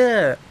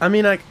 Yeah, I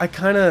mean, I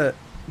kind of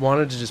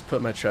wanted to just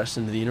put my trust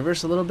into the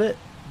universe a little bit,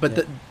 but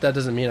Yeah. that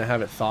doesn't mean I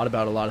haven't thought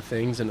about a lot of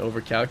things and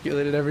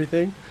overcalculated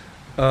everything.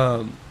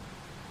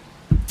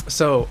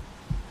 So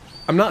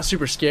I'm not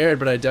super scared,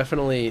 but I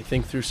definitely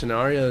think through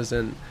scenarios,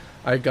 and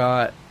I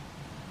downloaded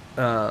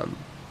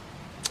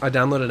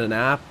an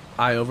app,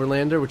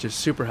 iOverlander, which is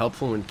super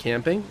helpful when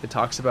camping. It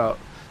talks about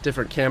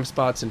different camp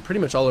spots in pretty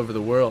much all over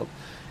the world,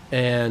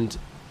 and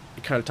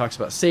it kind of talks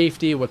about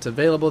safety, what's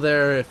available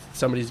there, if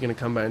somebody's going to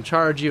come by and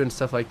charge you and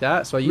stuff like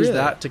that. So I use Really?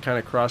 that to kind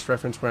of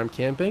cross-reference where I'm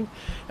camping.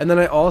 And then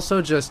I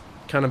also just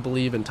kind of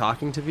believe in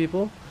talking to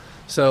people.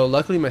 So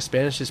luckily my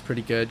Spanish is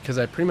pretty good because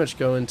I pretty much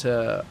go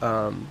into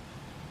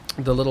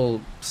the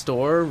little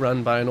store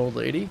run by an old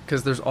lady,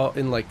 because there's all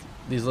in like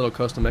these little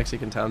coastal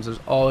Mexican towns, there's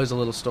always a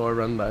little store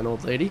run by an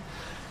old lady.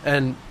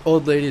 And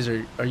old ladies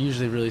are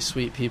usually really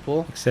sweet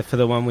people. Except for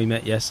the one we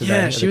met yesterday.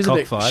 Yeah, at she the was a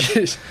bit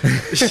cockfight.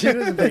 she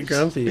was a bit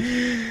grumpy.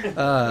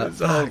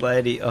 This old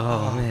lady.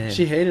 Oh, man.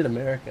 She hated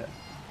America.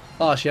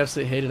 Oh, she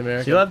absolutely hated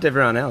America. She loved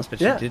everyone else,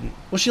 but Yeah. she didn't.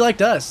 Well, she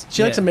liked us.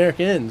 She likes Yeah.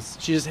 Americans.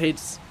 She just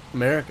hates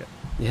America.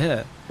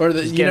 Yeah. Or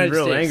the She's United getting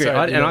real States. angry. Sorry,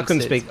 I the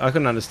United States.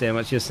 couldn't understand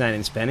what she was saying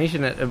in Spanish.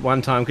 And at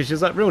one time, because she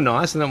was like real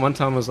nice, and at one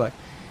time was like,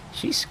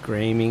 She's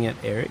screaming at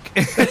Eric.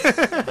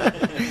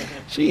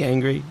 She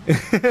angry.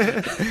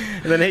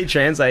 And then he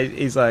translates.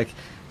 He's like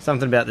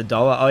something about the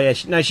dollar. Oh yeah,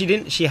 she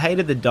didn't. She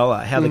hated the dollar,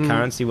 how the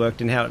currency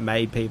worked, and how it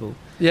made people.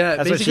 Yeah,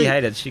 that's what she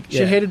hated. She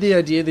hated the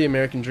idea of the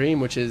American dream,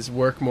 which is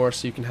work more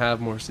so you can have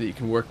more, so that you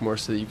can work more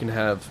so that you can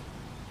have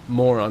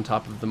more on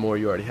top of the more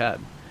you already had.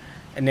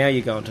 And now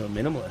you're going to a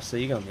minimalist, so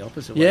you're going the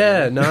opposite way.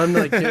 Yeah, now I'm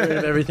like getting rid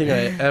of everything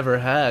I ever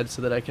had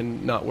so that I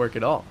can not work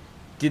at all.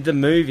 Did the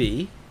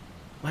movie?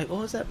 Wait,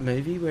 what was that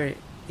movie where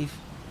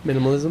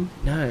Minimalism?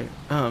 No,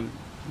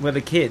 where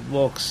the kid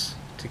walks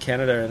to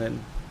Canada and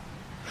then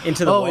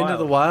into the wild. Into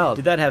the wild.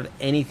 Did that have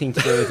anything to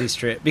do with this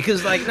trip?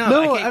 Because I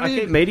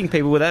keep meeting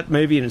people where that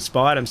movie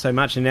inspired them so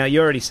much, and now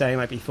you're already saying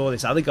like before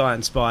this other guy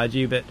inspired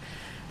you, but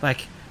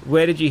like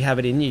where did you have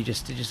it in you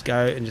just to just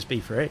go and just be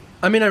free?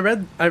 I mean,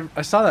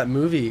 I saw that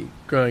movie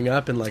growing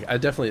up, and like I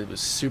definitely was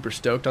super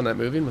stoked on that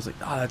movie and was like,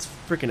 oh, that's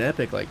freaking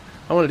epic! Like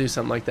I want to do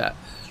something like that.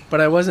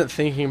 But I wasn't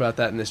thinking about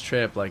that in this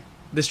trip. Like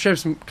this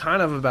trip's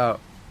kind of about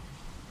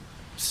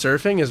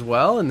surfing as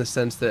well, in the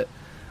sense that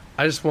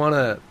I just want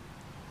to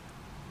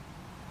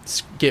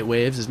get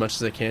waves as much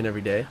as I can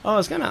every day. Oh, I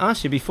was going to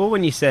ask you before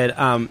when you said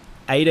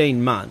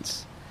 18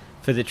 months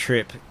for the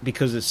trip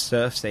because of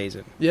surf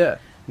season. Yeah.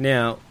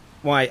 Now,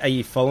 why are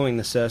you following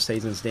the surf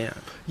seasons down?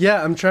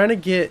 Yeah, I'm trying to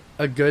get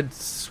a good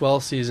swell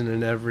season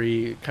in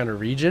every kind of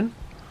region.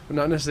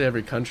 Not necessarily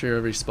every country or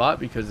every spot,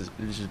 because it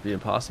would just be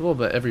impossible,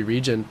 but every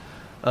region.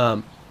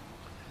 And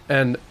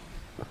kind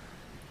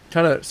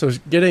of, so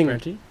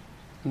getting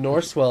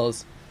north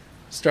swells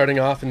starting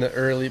off in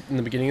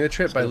the beginning of the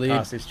trip by lead.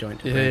 Pass this joint.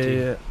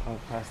 Yeah. I'll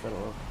pass that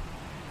along.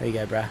 There you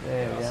go, bruh.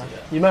 There we go.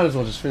 You might as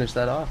well just finish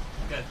that off.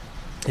 Okay.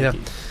 Yeah.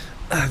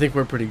 I think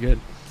we're pretty good.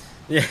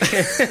 Yeah.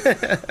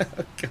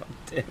 God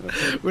damn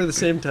it. We're the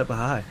same type of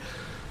high.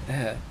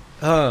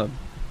 Yeah.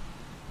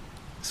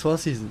 Swell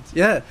seasons.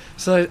 Yeah.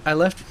 So I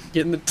left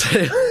getting the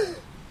tail.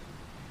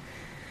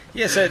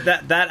 Yeah, so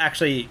that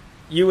actually,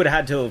 you would have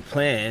had to have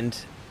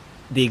planned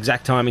the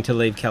exact timing to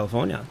leave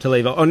California, to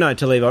leave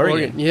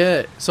Oregon.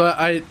 Yeah. So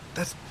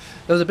that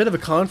was a bit of a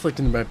conflict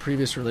in my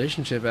previous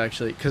relationship,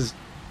 actually, because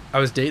I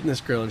was dating this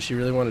girl and she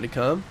really wanted to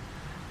come,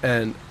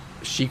 and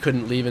she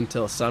couldn't leave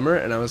until summer,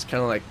 and I was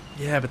kind of like,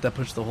 yeah, but that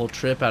puts the whole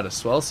trip out of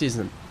swell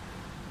season,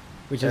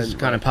 which is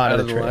kind of part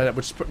of the trip. Lineup,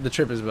 which the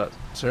trip is about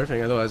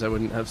surfing. Otherwise, I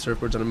wouldn't have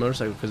surfboards on a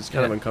motorcycle because it's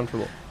kind of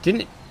uncomfortable.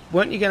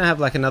 Weren't you going to have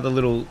like another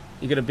little?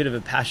 You got a bit of a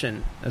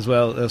passion as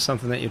well. There was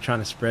something that you're trying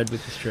to spread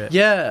with this trip.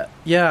 Yeah.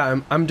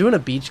 I'm doing a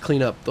beach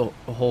cleanup the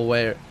whole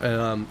way.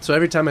 So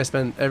every time I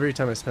spend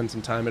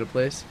some time at a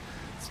place,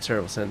 it's a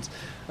terrible sentence.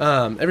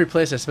 Every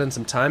place I spend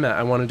some time at,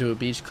 I want to do a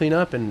beach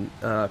cleanup and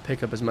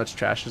pick up as much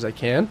trash as I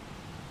can.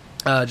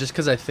 Just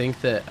because I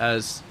think that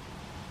as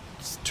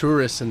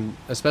tourists and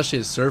especially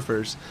as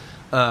surfers,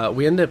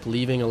 we end up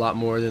leaving a lot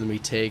more than we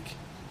take,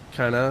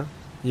 kind of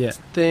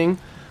thing.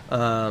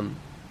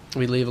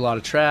 We leave a lot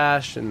of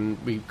trash,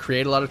 and we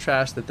create a lot of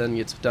trash that then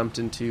gets dumped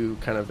into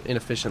kind of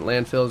inefficient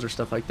landfills or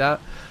stuff like that.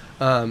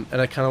 And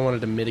I kind of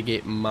wanted to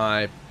mitigate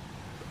my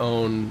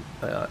own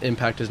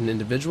impact as an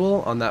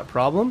individual on that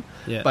problem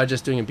by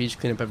just doing a beach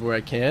cleanup everywhere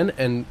I can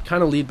and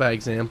kind of lead by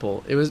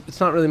example. It's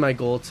not really my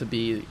goal to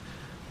be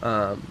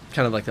kind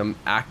of like an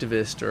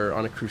activist or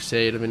on a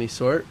crusade of any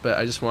sort, but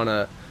I just want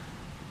to,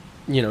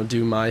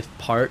 do my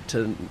part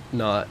to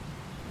not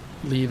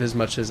leave as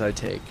much as I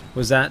take.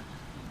 Was that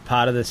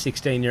part of the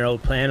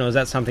 16-year-old plan, or was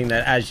that something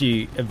that as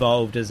you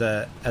evolved as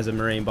a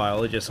marine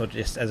biologist or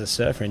just as a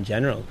surfer in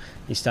general,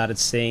 you started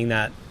seeing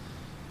that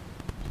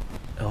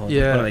one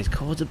of these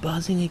cords are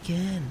buzzing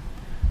again?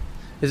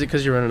 Is it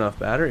because you're running off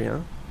battery, huh?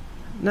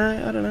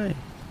 No, I don't know.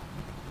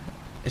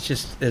 It's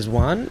just there's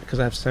one because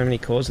I have so many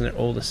cords and they're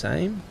all the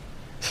same.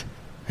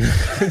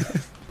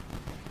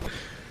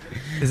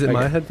 Is it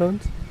my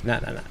headphones? No,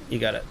 you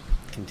got it.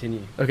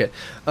 Continue. Okay.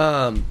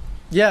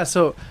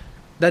 So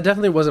that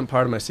definitely wasn't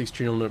part of my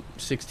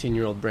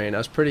 16-year-old brain. I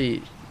was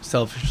pretty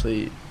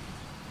selfishly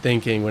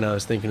thinking when I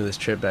was thinking of this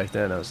trip back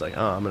then. I was like,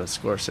 I'm going to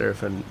score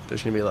surf, and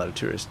there's going to be a lot of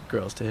tourist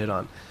girls to hit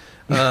on.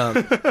 Yeah,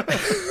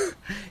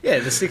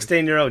 the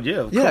 16-year-old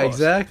you, of course. Yeah,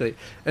 exactly.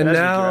 And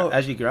now,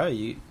 as you grow,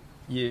 you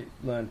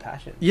learn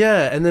passion.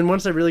 Yeah, and then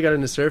once I really got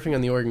into surfing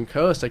on the Oregon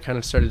coast, I kind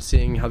of started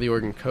seeing how the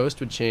Oregon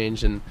coast would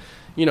change, and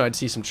I'd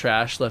see some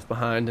trash left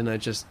behind, and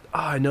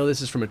I know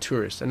this is from a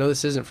tourist. I know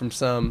this isn't from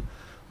some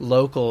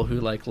local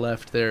who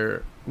left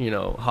their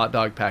hot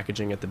dog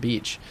packaging at the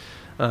beach.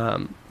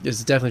 This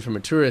is definitely from a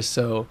tourist.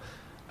 So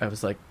I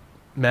was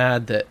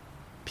mad that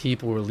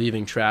people were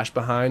leaving trash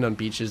behind on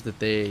beaches that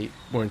they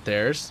weren't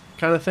theirs,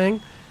 kind of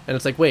thing. And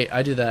it's wait,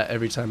 I do that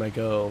every time I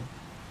go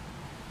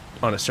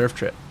on a surf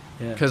trip,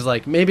 because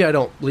maybe I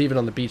don't leave it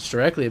on the beach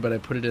directly, but I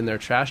put it in their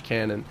trash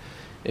can, and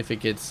if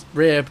it gets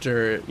ripped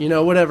or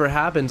whatever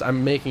happens,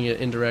 I'm making an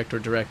indirect or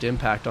direct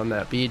impact on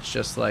that beach,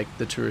 just like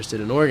the tourist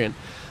did in Oregon.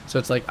 So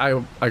it's I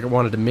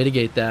wanted to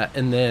mitigate that,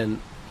 and then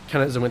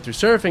kind of as I went through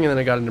surfing, and then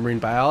I got into marine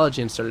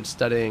biology and started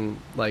studying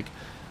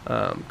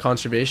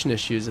conservation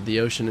issues of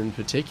the ocean in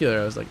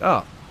particular. I was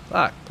oh,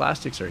 fuck,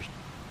 plastics are a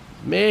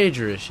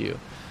major issue.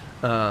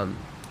 And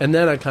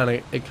then it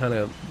kind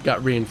of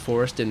got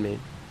reinforced in me.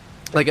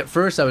 Like at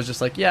first I was just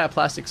like, yeah,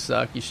 plastics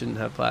suck, you shouldn't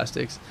have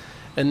plastics.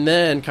 And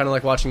then kind of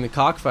like watching the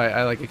cockfight,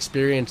 I like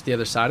experienced the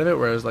other side of it,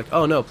 where I was like,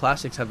 oh no,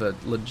 plastics have a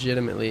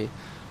legitimately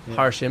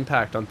harsh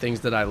impact on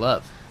things that I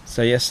love.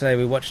 So yesterday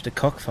we watched a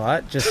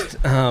cockfight. Just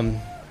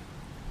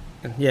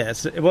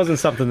it wasn't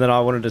something that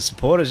I wanted to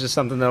support. It was just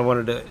something that I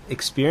wanted to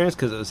experience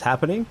because it was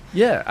happening.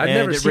 Yeah, I'd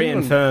never seen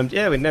reaffirmed.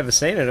 Yeah, we'd never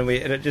seen it, and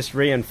it just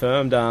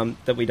reaffirmed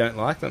that we don't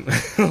like them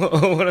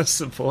or want to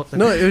support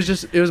them. No,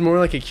 it was more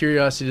like a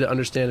curiosity to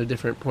understand a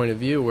different point of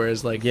view.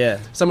 Whereas like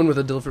someone with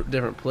a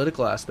different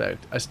political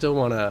aspect, I still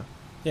want to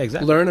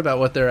learn about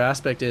what their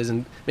aspect is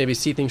and maybe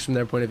see things from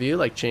their point of view.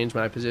 Like change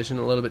my position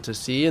a little bit to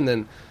see, and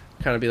then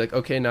kind of be like,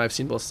 okay, now I've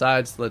seen both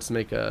sides. Let's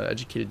make a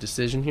educated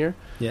decision here.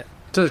 Yeah.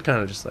 So it's kind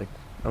of just like.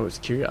 Oh, it's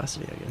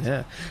curiosity, I guess.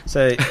 Yeah.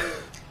 So,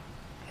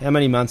 how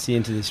many months are you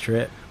into this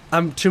trip?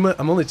 I'm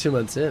only 2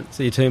 months in.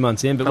 So you're 2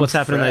 months in, but what's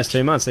happened in those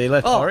 2 months? So you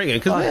left Oregon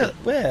because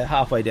we're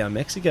halfway down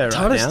Mexico right now.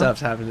 A ton of stuff's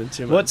happened in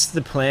 2 months. What's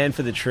the plan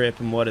for the trip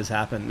and what has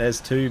happened?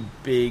 There's two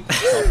big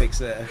topics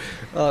there.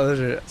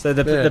 So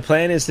the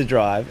plan is to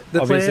drive,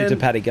 obviously, to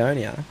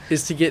Patagonia.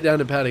 Is to get down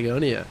to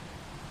Patagonia,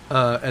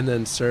 and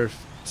then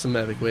surf some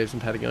epic waves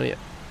in Patagonia,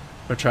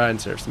 or try and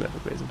surf some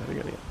epic waves in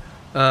Patagonia.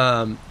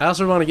 I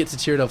also want to get to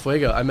Tierra del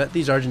Fuego. I met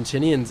these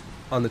Argentinians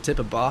on the tip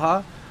of Baja.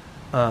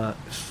 It was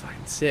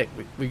fucking sick.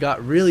 We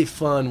got really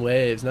fun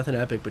waves, nothing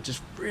epic, but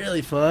just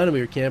really fun. And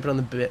we were camping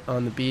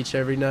on the beach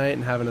every night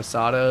and having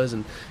asados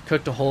and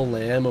cooked a whole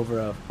lamb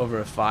over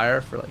a fire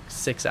for like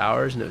 6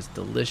 hours, and it was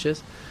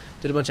delicious.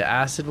 Did a bunch of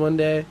acid one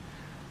day.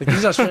 Like,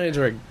 these Australians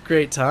were a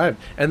great time,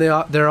 and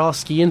they're all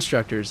ski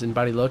instructors in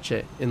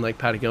Bariloche in like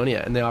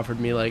Patagonia, and they offered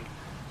me like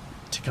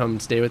to come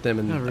stay with them,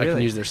 and I can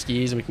use their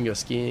skis and we can go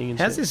skiing and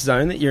How's this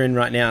zone that you're in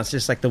right now? It's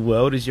just like the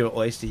world is your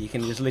oyster. You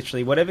can just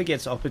literally, whatever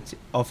gets offered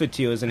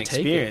to you as an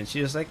experience,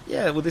 you're just like,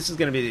 yeah, well, this is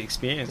going to be the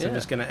experience. I'm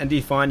just going to, and do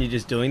you find you're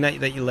just doing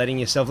that you're letting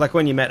yourself, like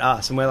when you met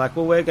us and we're like,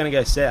 well, we're going to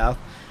go south,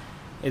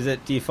 do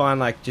you find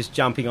like just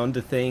jumping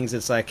onto things,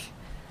 it's like...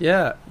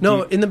 Yeah.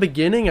 No, in the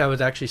beginning I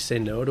would actually say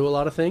no to a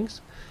lot of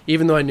things.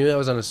 Even though I knew I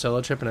was on a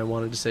solo trip and I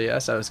wanted to say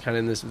yes, I was kind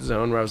of in this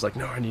zone where I was like,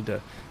 no, I need to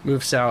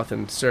move south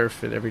and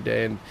surf it every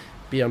day and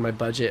be on my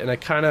budget. And I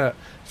kind of,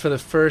 for the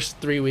first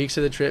 3 weeks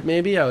of the trip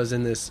maybe, I was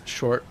in this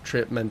short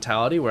trip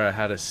mentality where I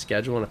had a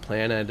schedule and a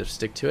plan, I had to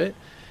stick to it.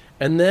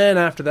 And then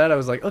after that I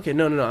was like, okay,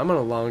 no, I'm on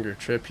a longer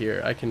trip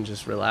here, I can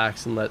just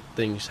relax and let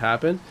things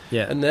happen.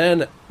 And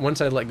then once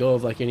I let go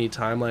of like any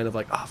timeline of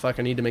like, oh fuck,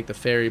 I need to make the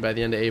ferry by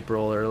the end of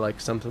April or like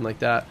something like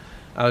that,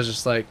 I was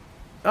just like,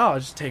 oh, I'll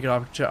just take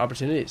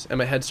opportunities. And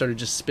my head started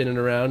just spinning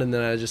around, and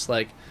then I just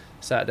like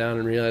sat down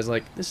and realized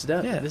like, this is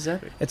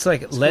epic. It's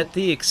like, let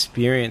the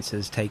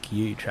experiences take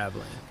you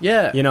traveling.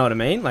 Yeah. You know what I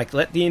mean? Like,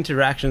 let the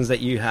interactions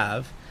that you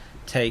have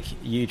take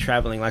you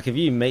traveling. Like, if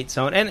you meet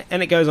someone,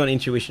 and it goes on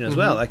intuition as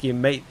well. Like, you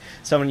meet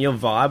someone, you're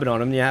vibing on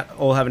them, you're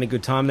all having a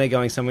good time, they're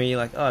going somewhere, you're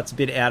like, oh, it's a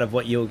bit out of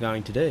what you're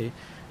going to do.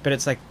 But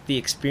it's like the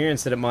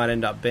experience that it might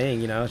end up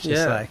being, you know? It's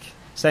just like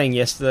saying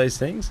yes to those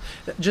things.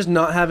 Just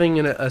not having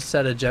a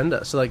set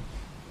agenda. So, like,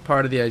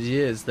 part of the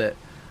idea is that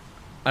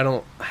I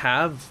don't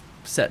have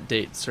set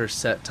dates or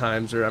set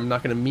times, or I'm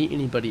not going to meet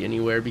anybody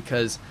anywhere,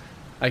 because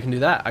I can do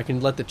that. I can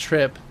let the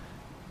trip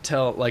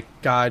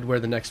guide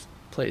where the next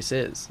place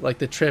is. Like,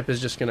 the trip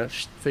is just going to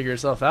figure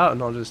itself out,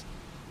 and I'll just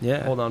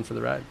hold on for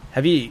the ride.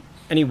 Have you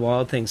any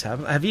wild things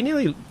happen? Have you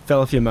nearly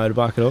fell off your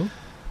motorbike at all?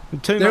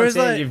 2 months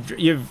in,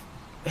 you've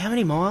how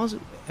many miles?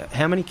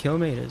 How many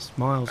kilometers?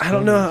 Miles? I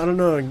don't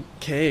know in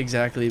K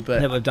exactly,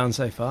 but that we've done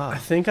so far. I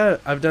think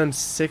I've done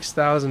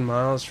 6,000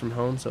 miles from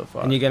home so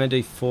far. And you're going to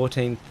do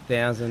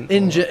 14,000?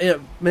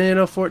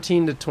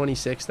 14 to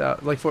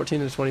 26,000, like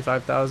 14 to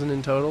 25,000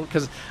 in total.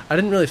 Because I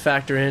didn't really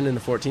factor in the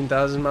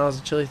 14,000 miles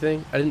of Chile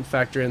thing. I didn't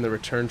factor in the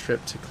return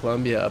trip to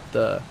Colombia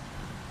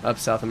up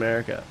South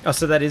America. Oh,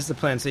 so that is the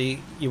plan. So you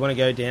want to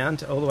go down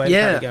to all the way to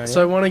Patagonia?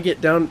 So I want to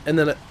get down, and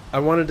then I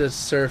wanted to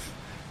surf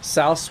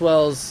South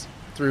Swells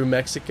through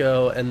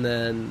Mexico and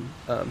then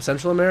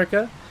Central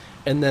America,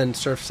 and then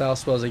surf South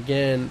Swells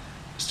again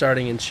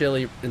starting in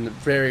Chile in the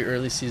very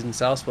early season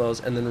South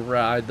Swells, and then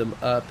ride them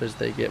up as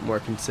they get more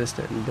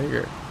consistent and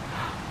bigger.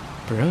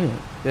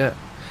 Brilliant. Yeah,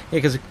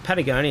 because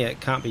Patagonia, it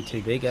can't be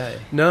too big, eh?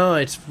 No,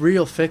 it's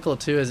real fickle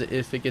too. As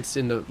if it gets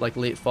into like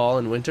late fall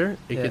and winter,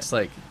 it gets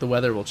like the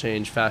weather will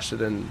change faster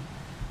than.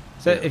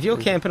 So if you're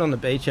camping on the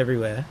beach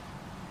everywhere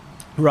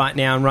right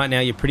now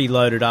you're pretty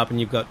loaded up, and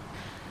you've got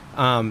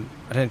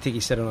I don't think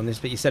you said it on this,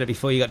 but you said it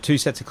before, you got 2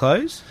 sets of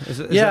clothes?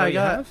 I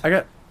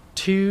got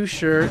 2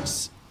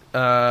 shirts,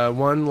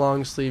 1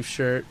 long sleeve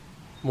shirt,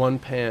 1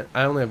 pant.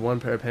 I only have 1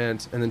 pair of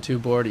pants, and then 2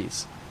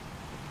 boardies.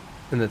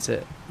 And that's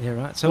it. Yeah,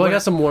 right. So I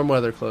got some warm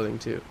weather clothing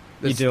too.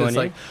 You do,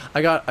 like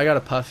I got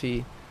a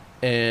puffy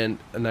and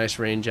a nice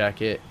rain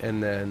jacket,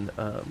 and then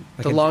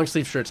the long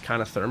sleeve shirt's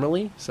kind of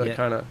thermally, so it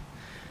kind of.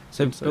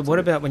 So but what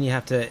about when you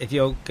have to, if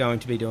you're going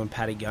to be doing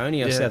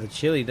Patagonia or south of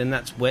Chile, then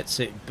that's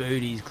wetsuit,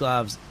 booties,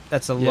 gloves.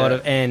 That's a lot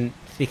of, and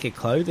thicker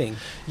clothing.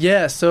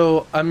 Yeah,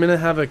 so I'm going to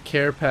have a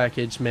care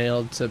package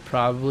mailed to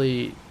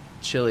probably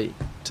Chile,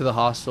 to the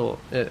hostel,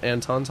 at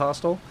Anton's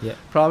hostel. Yeah.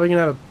 Probably going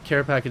to have a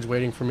care package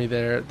waiting for me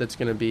there that's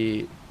going to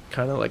be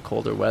kind of like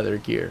colder weather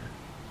gear.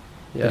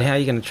 Yeah. But how are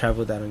you going to travel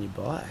with that on your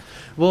bike?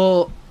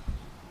 Well,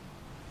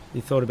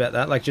 You thought about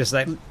that? Like just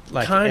like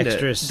Kinda.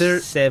 extra There-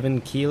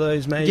 7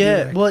 kilos maybe?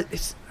 yeah, Like-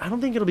 well, I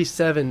don't think it'll be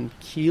 7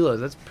 kilos.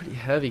 That's pretty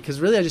heavy because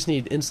really I just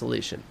need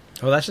insulation.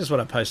 Well, that's just what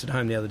I posted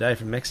home the other day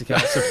from Mexico.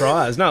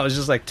 Surprise. No, it was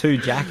just like 2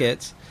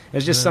 jackets. It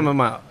was just Yeah. some of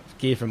my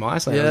gear from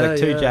Iceland. It was Yeah, like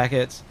 2 yeah.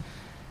 jackets.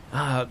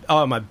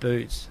 My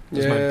boots.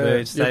 Just my Yeah.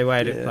 boots. They Yeah,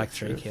 weighed yeah, like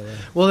 3 true. kilos.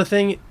 Well, the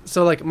thing,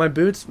 so like my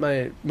boots,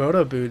 my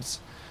moto boots,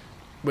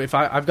 if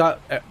I've got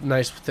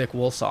nice thick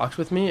wool socks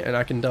with me, and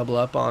I can double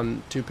up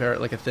on 2 pair,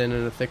 like a thin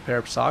and a thick pair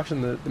of socks,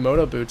 and the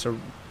moto boots are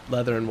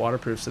leather and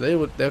waterproof, so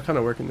they'll kind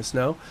of work in the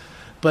snow.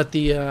 But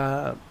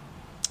the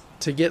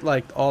to get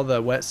like all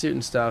the wetsuit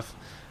and stuff,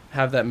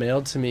 have that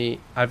mailed to me.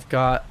 I've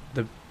got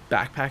the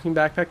backpacking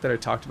backpack that I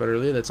talked about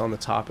earlier. That's on the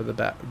top of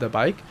the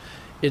bike.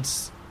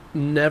 It's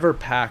never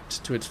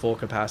packed to its full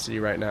capacity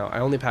right now. I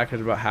only pack it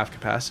at about half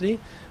capacity.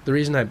 The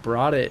reason I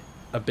brought it,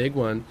 a big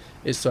one,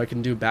 is so I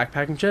can do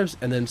backpacking trips,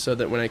 and then so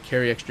that when I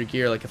carry extra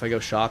gear, like if I go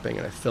shopping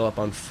and I fill up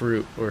on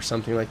fruit or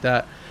something like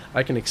that,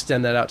 I can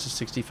extend that out to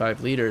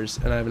 65 liters,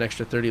 and I have an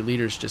extra 30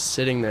 liters just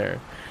sitting there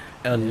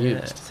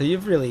unused. Yeah. So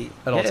you've really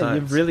At all times.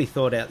 you've really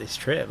thought out this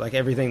trip. Like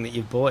everything that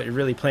you've bought, you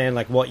really planned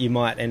like what you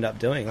might end up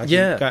doing. Like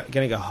Yeah. you're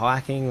going to go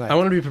hiking. Like I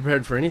want to be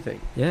prepared for anything.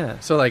 yeah.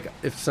 So like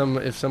if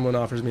someone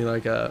offers me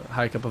like a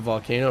hike up a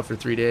volcano for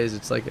 3 days,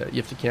 it's like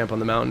you have to camp on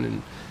the mountain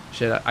and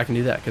shit. I can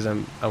do that because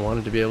I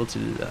wanted to be able to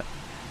do that.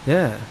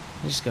 Yeah.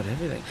 You just got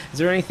everything. Is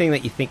there anything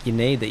that you think you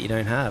need that you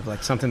don't have?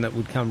 Like something that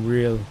would come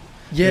really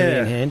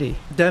in handy?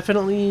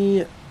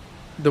 Definitely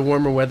the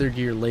warmer weather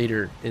gear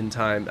later in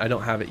time. I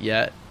don't have it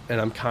yet, and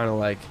I'm kind of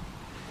like,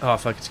 oh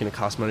fuck, it's gonna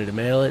cost money to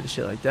mail it,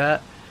 shit like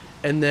that.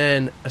 And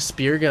then a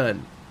spear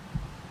gun.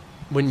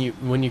 When you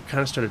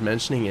kind of started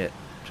mentioning it,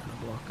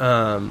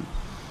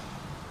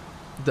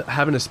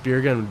 having a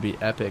spear gun would be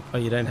epic. Oh,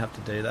 you don't have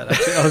to do that.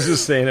 Actually, I was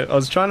just saying it. I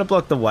was trying to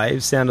block the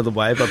wave sound of the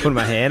wave by putting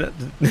my hand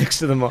next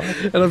to the mic.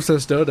 And I'm so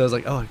stoned. I was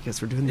like, oh, I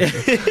guess we're doing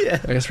this. Yeah.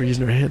 I guess we're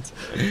using our hands.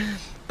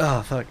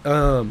 Oh fuck.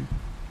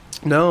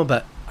 No,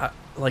 but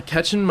like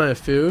catching my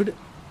food,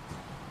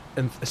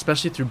 and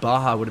especially through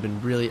Baja, would have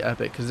been really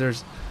epic because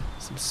there's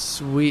some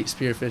sweet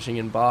spearfishing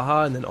in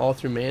Baja, and then all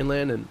through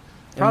mainland and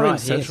probably in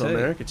right here Central too.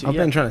 America too. I've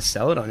yeah. been trying to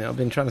sell it on you. I've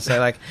been trying to say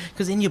like,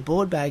 because in your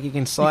board bag you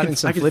can slide in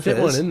some I could flippers.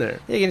 fit one in there.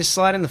 Yeah, you can just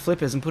slide in the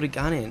flippers and put a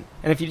gun in.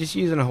 And if you're just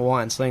using a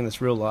Hawaiian sling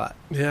that's real light,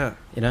 Yeah.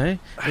 you know,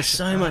 there's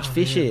so much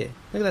fish man. here.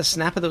 Look at that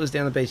snapper that was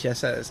down the beach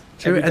yesterday.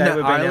 True, Every and day that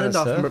we've been down island to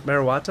off surf.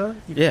 Marawata?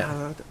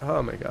 Yeah.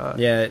 Oh my god.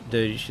 Yeah,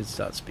 dude, you should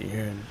start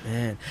spearing,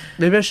 man.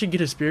 Maybe I should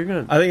get a spear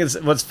gun. I think it's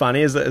what's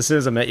funny is that as soon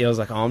as I met you, I was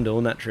like, "Oh, I'm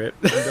doing that trip.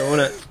 I'm doing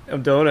it.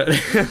 I'm doing it."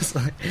 It's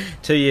like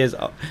 2 years.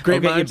 I'll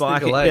Great get your minds think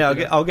bike. alike, Yeah, you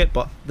know? I'll get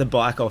the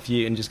bike off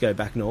you and just go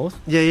back north.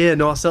 Yeah.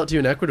 No, I'll sell it to you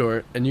in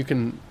Ecuador, and you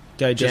can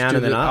Go just down do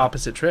and then the up.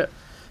 opposite trip.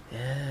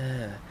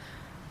 Yeah.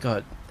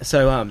 God.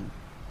 So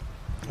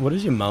what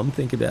does your mum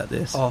think about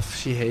this? Oh,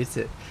 she hates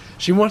it.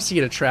 She wants to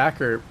get a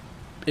tracker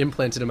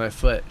implanted in my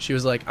foot. She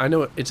was like, I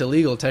know it's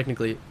illegal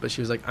technically, but she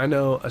was like, I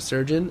know a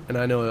surgeon and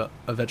I know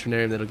a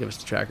veterinarian that'll give us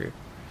the tracker,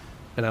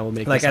 and I will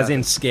make Like this as in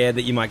happen." scared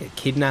that you might get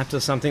kidnapped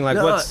or something. Like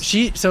No, what's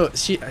she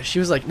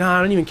was like, no,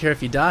 I don't even care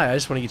if you die. I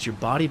just want to get your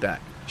body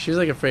back. She was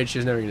like afraid she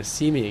was never going to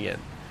see me again.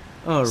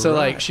 oh So right.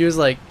 like she was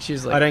like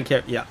I don't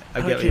care. Yeah, I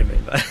I get what don't you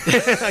mean. But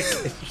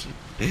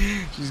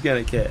she's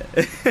gonna care.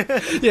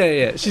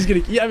 yeah. She's gonna.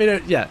 Yeah, I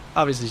mean, yeah.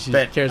 Obviously, she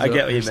But cares. I about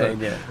get what you her son.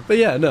 mean. Yeah. But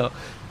yeah, no.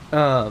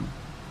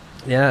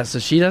 Yeah, so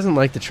she doesn't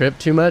like the trip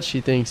too much.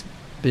 She thinks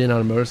being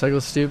on a motorcycle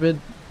is stupid,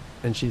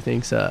 and she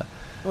thinks, Well,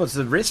 it's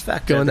the risk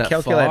factor. Going The that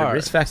calculated far,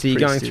 risk factor. it's You're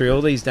pretty going stupid. through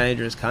all these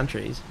dangerous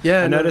countries.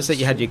 yeah. I no, noticed that it's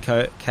you had true.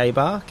 your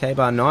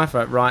K-bar knife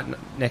right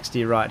next to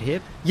your right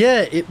hip.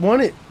 Yeah, it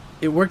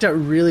worked out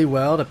really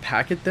well to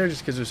pack it there,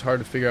 just because it was hard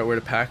to figure out where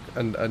to pack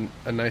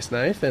a nice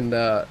knife, and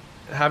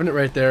having it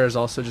right there is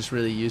also just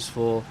really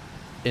useful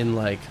in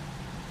like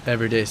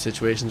everyday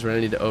situations where I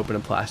need to open a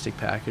plastic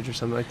package or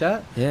something like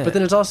that. Yeah. But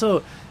then it's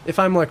also, if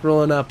I'm like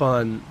rolling up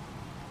on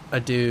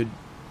a dude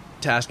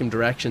to ask him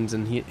directions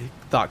and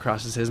thought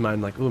crosses his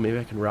mind like, ooh, maybe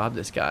I can rob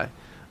this guy.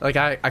 Like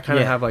I kind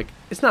of Yeah. have like,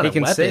 it's not He a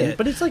can see weapon, it.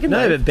 but it's like a No,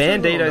 knife. but It's a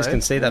little banditos can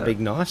knife. see that Yeah. big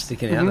knife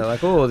sticking out. Mhm. They're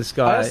like, oh, this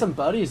guy. I have some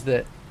buddies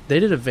that they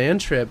did a van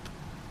trip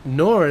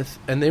north,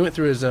 and they went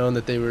through a zone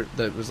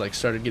that was like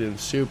started getting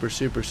super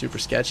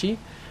sketchy.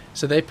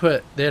 So they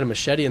had a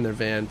machete in their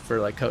van for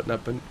like cutting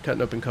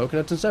open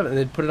coconuts and stuff, and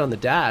they'd put it on the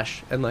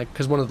dash, and like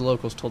because one of the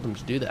locals told them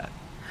to do that.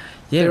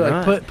 Yeah, they were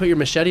right. like put your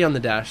machete on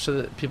the dash so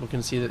that people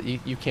can see that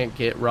you can't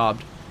get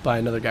robbed by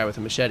another guy with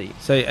a machete.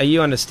 So are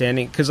you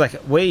understanding? Because like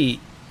we're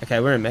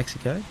in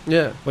Mexico.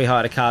 Yeah. We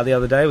hired a car the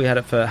other day. We had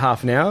it for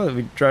half an hour.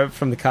 We drove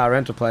from the car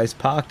rental place,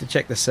 parked to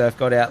check the surf,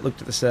 got out, looked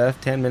at the surf,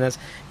 10 minutes,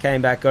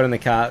 came back, got in the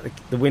car.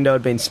 The window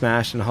had been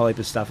smashed and a whole heap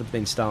of stuff had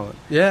been stolen.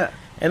 Yeah.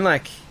 And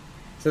like,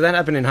 So that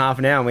happened in half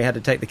an hour, and we had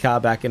to take the car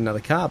back in another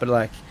car.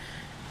 But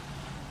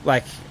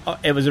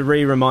it was a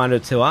reminder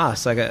to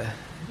us,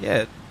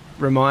 it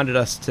reminded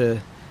us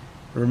to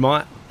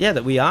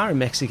that we are in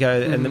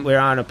Mexico and that we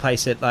are in a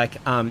place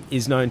that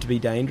is known to be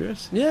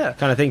dangerous. Yeah,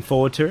 kind of thing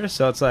for tourists.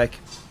 So it's like,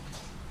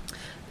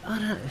 I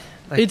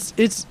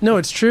don't know.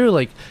 It's true.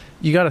 Like,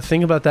 you got to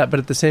think about that, but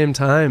at the same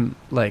time,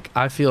 like,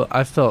 I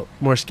felt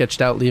more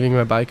sketched out leaving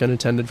my bike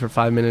unattended for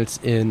 5 minutes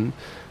in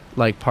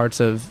like parts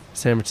of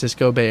San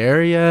Francisco Bay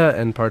Area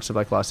and parts of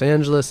like Los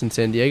Angeles and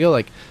San Diego.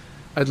 Like,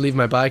 I'd leave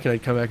my bike and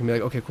I'd come back and be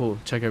like, okay, cool,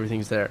 check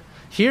everything's there.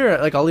 Here,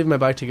 like, I'll leave my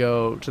bike to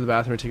go to the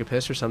bathroom or take a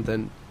piss or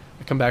something.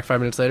 I come back 5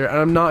 minutes later and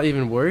I'm not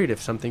even worried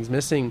if something's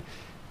missing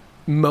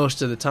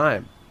most of the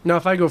time. Now,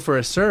 if I go for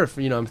a surf,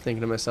 I'm thinking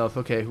to myself,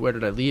 okay, where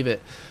did I leave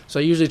it? So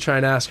I usually try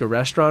and ask a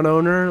restaurant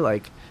owner,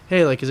 like,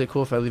 hey, like, is it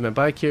cool if I leave my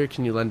bike here?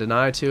 Can you lend an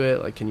eye to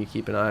it? Like, can you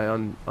keep an eye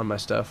on my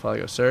stuff while I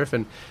go surf?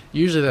 And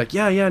usually they're like,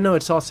 yeah, no,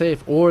 it's all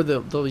safe. Or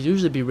they'll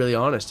usually be really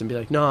honest and be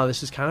like, no,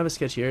 this is kind of a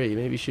sketchy area.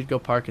 Maybe you should go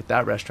park at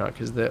that restaurant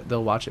because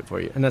they'll watch it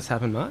for you. And that's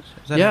happened much?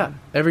 Yeah.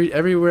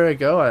 Everywhere I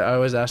go, I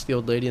always ask the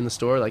old lady in the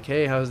store, like,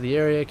 hey, how's the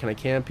area? Can I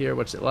camp here?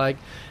 What's it like?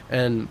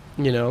 And,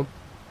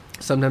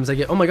 sometimes I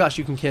get, oh my gosh,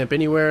 you can camp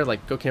anywhere.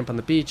 Like, go camp on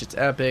the beach. It's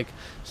epic.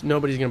 So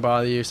nobody's going to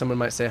bother you. Someone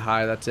might say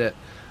hi. That's it.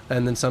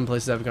 And then some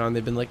places I've gone,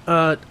 they've been like,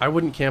 I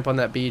wouldn't camp on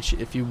that beach.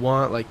 If you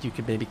want, like, you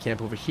could maybe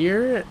camp over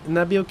here and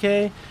that'd be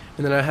okay.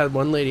 And then I had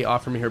one lady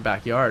offer me her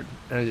backyard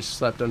and I just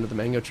slept under the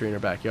mango tree in her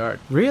backyard.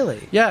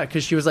 Really? Yeah,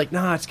 because she was like,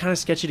 nah, it's kind of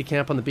sketchy to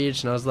camp on the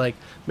beach. And I was like,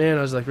 man,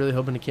 I was like really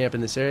hoping to camp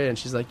in this area. And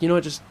she's like, you know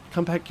what, just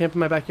come back, camp in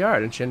my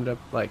backyard. And she ended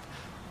up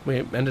we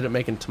ended up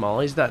making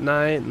tamales that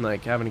night and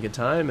like having a good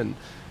time. And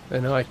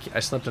I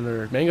slept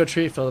under a mango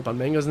tree, filled up on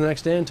mangoes the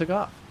next day, and took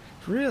off.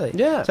 Really?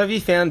 Yeah. So have you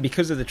found,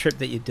 because of the trip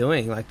that you're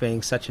doing, like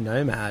being such a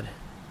nomad,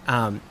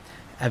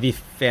 have you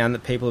found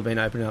that people have been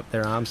opening up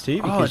their arms to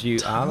you because you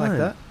are like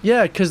that?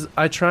 Yeah, because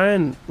I try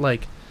and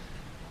like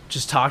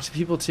just talk to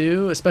people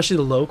too, especially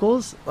the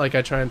locals. Like,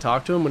 I try and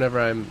talk to them whenever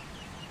I'm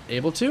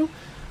able to.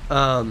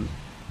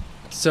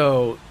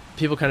 So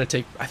people kind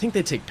of I think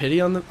they take pity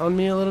on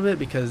me a little bit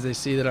because they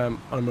see that I'm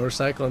on a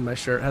motorcycle and my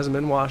shirt hasn't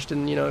been washed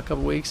in a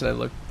couple weeks and I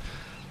look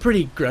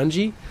pretty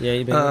grungy. Yeah,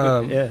 you've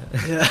been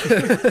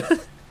yeah.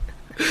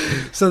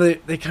 So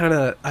they kind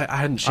of I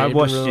hadn't shaved. I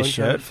washed in a your long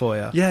shirt time. for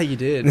you. Yeah, you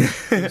did.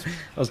 I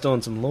was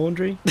doing some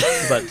laundry,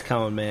 but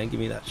come on, man, give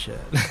me that shirt.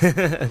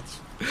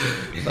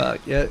 Fuck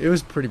yeah, it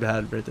was pretty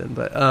bad right then.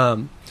 But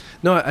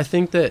no, I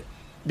think that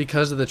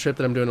because of the trip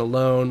that I'm doing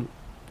alone,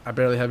 I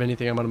barely have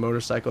anything. I'm on a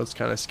motorcycle. It's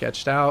kind of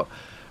sketched out.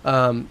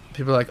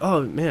 People are like,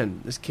 oh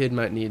man, this kid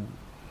might need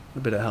a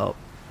bit of help.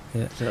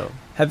 Yeah. So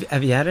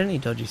have you had any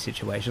dodgy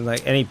situations?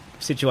 Like any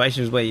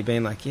situations where you've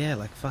been like, yeah,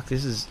 like fuck,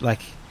 this is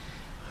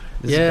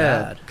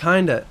bad.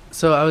 Kinda.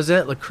 So I was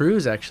at La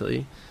Cruz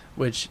actually,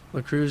 which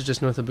La Cruz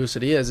just north of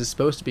Bucerias is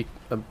supposed to be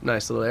a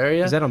nice little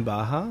area. Is that on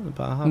Baja? The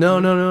Baja?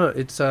 No.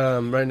 It's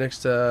right next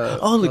to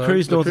La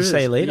Cruz, north of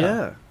Sayulita.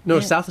 Yeah.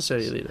 No, south of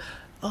Sayulita.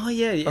 Oh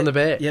yeah. On the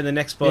bay. Yeah, the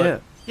next spot. Yeah.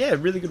 Yeah,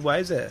 really good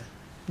waves there.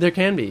 There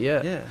can be,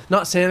 yeah. Yeah.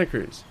 Not Santa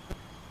Cruz.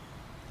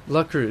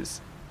 La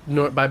Cruz.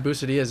 By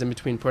Bucerias, in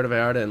between Puerto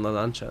Vallarta and La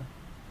Lancha.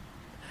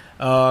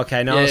 Oh,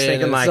 okay. No, I was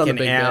thinking like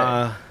an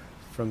hour bay.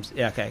 from...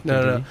 Yeah, okay.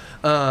 No.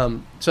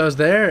 So I was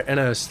there, and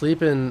I was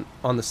sleeping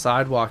on the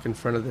sidewalk in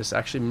front of this,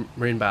 actually,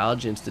 Marine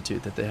Biology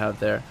Institute that they have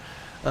there.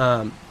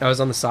 I was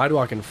on the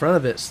sidewalk in front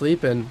of it,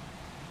 sleeping,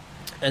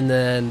 and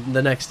then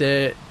the next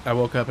day, I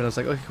woke up, and I was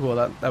like, okay, cool,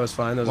 that was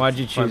fine. Why'd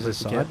you choose the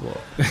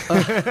sidewalk?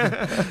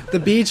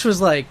 The beach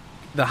was like...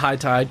 The high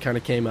tide kind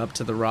of came up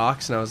to the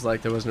rocks, and I was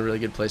like, there wasn't a really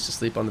good place to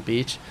sleep on the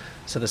beach.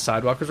 So the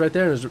sidewalk was right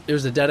there, and it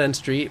was a dead-end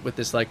street with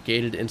this, like,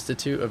 gated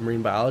institute of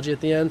marine biology at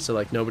the end, so,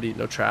 like, no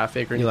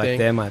traffic or anything. You're like,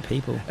 they're my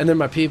people. And they're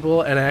my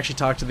people, and I actually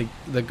talked to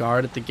the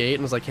guard at the gate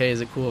and was like, hey, is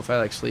it cool if I,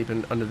 like, sleep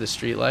under this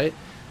street light?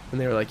 And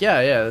they were like,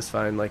 yeah, that's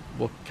fine. Like,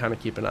 we'll kind of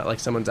keep an eye.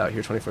 Like, someone's out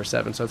here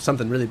 24/7, so if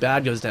something really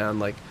bad goes down,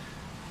 like,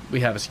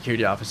 we have a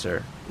security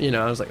officer.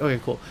 I was like,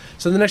 okay, cool.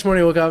 So the next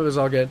morning I woke up, it was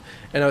all good.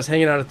 And I was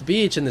hanging out at the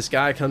beach, and this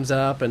guy comes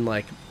up, and,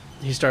 like,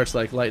 he starts,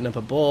 like, lighting up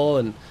a bowl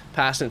and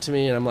passing it to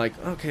me. And I'm like,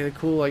 okay,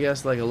 cool, I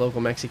guess. Like, a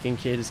local Mexican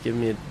kid is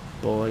giving me a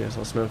bowl. I guess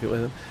I'll smoke it with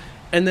him.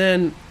 And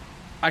then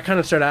I kind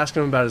of started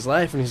asking him about his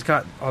life, and he's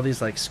got all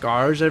these, like,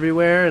 scars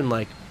everywhere and,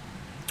 like,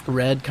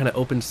 red kind of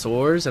open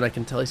sores. And I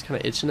can tell he's kind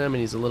of itching them,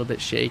 and he's a little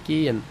bit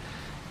shaky. And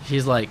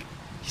he's like...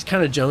 He's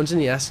kind of jonesing.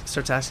 He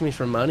starts asking me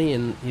for money,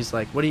 and he's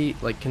like, what do you,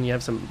 like, can you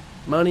have some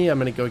money? I'm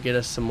going to go get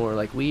us some more,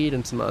 like, weed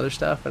and some other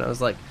stuff. And I was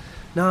like,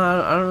 no,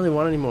 I don't really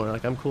want any more.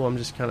 Like, I'm cool. I'm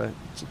just kind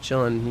of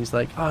chilling. And he's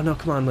like, oh, no,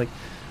 come on. Like,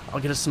 I'll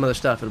get us some other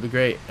stuff. It'll be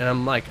great. And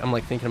I'm like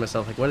thinking to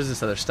myself, like, what is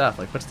this other stuff?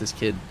 Like, what's this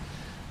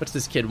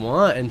kid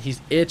want? And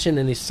he's itching,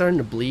 and he's starting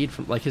to bleed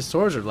from, like, his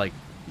sores are, like,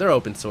 they're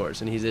open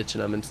sores, and he's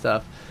itching them and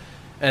stuff.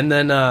 And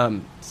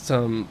then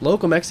some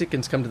local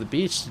Mexicans come to the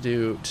beach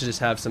to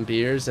just have some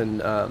beers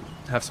and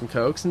have some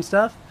Cokes and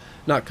stuff.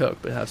 Not Coke,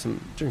 but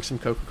drink some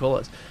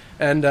Coca-Colas.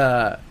 And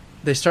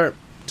they start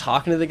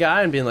talking to the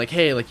guy and being like,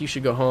 hey, like, you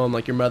should go home,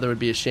 like, your mother would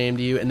be ashamed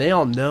of you. And they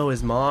all know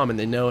his mom, and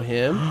they know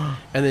him,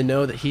 and they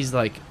know that he's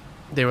like,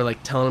 they were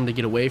like telling him to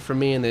get away from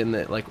me, and then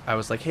like I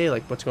was like, hey,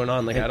 like, what's going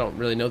on? Like, I don't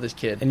really know this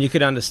kid. And you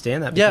could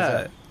understand that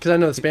Yeah, because I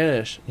know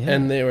Spanish. Yeah.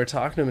 And they were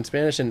talking to him in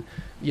Spanish and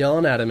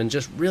yelling at him and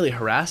just really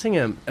harassing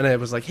him. And I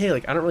was like, hey,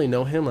 like, I don't really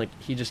know him. Like,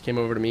 he just came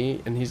over to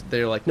me, and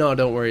they're like, no,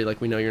 don't worry. Like,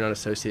 we know you're not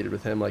associated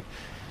with him. Like,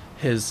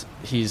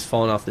 he's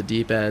fallen off the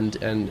deep end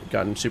and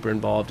gotten super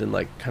involved in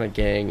like kind of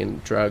gang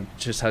and drug,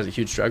 just has a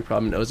huge drug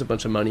problem and owes a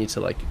bunch of money to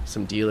like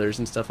some dealers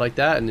and stuff like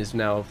that, and is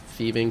now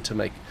thieving to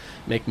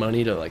make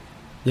money to like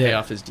pay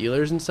off his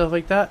dealers and stuff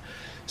like that.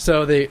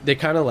 So they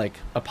kind of like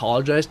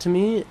apologized to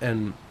me,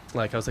 and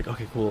like I was like,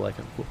 okay, cool, like,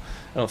 I'm cool.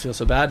 I don't feel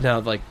so bad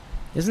now. Like,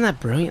 isn't that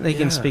brilliant? They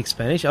can speak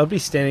Spanish. I'd be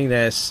standing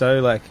there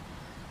so like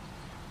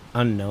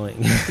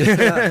unknowing,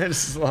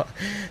 just like,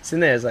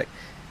 sitting there, it's like,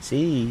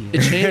 see,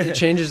 it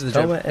changes the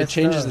trip. It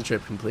changes the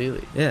trip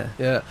completely.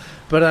 Yeah.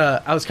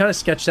 But I was kind of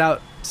sketched out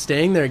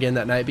staying there again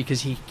that night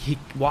because he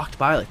walked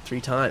by like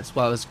 3 times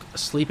while I was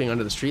sleeping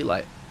under the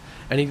streetlight,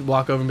 and he'd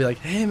walk over and be like,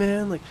 hey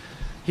man, like,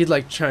 he'd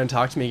like try and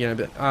talk to me again. I'd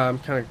be like, I'm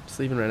kind of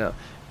sleeping right now,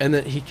 and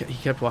then he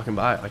kept walking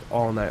by like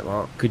all night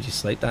long. Could you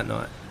sleep that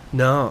night?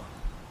 No,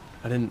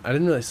 I didn't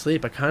really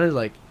sleep. I kind of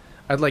like,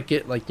 I'd like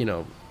get like,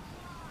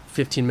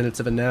 15 minutes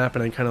of a nap,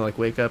 and I'd kind of like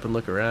wake up and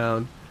look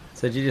around.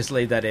 So did you just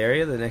leave that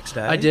area the next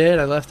day? I did.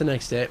 I left the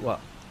next day. Well,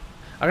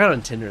 I got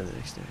on Tinder the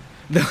next day.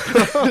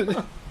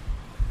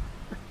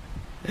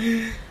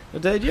 Well,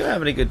 dude, you're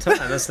having a good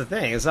time. That's the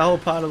thing. It's the whole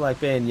part of like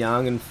being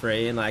young and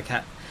free and like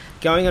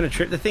going on a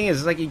trip. The thing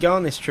is, like, you go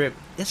on this trip.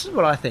 This is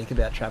what I think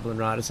about traveling,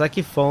 right? It's like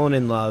you've fallen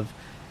in love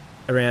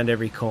around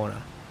every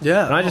corner.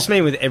 Yeah, and I just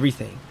mean with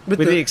everything, with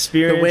the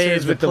experiences, the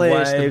waves, with the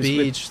waves, the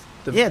beach.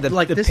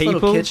 like this people.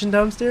 Little kitchen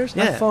downstairs.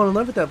 Yeah. I've fallen in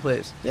love with that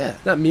place. Yeah,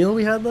 that meal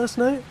we had last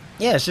night.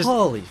 Yeah, it's just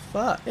holy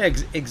fuck. Yeah,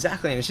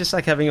 exactly. And it's just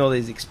like having all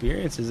these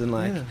experiences and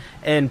like,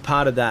 and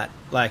part of that,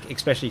 like,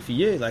 especially for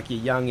you, like, you're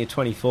young, you're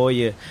 24,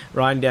 you're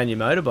riding down your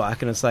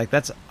motorbike, and it's like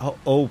that's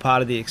all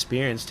part of the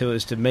experience too,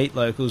 is to meet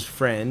locals,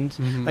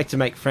 like to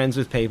make friends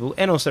with people,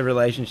 and also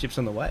relationships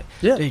on the way.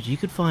 Yeah, dude, you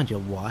could find your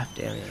wife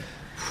down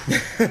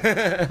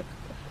here.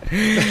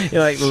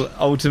 You're like,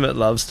 ultimate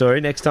love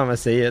story. Next time I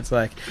see you, it's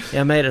like, yeah,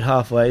 I made it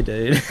halfway,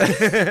 dude.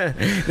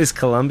 This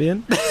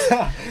Colombian.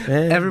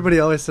 Everybody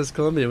always says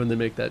Colombia when they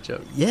make that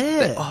joke.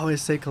 Yeah, they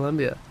always say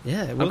Colombia.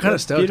 Yeah, I'm kind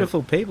of stoked.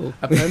 Beautiful people.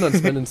 I plan on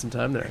spending some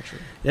time there,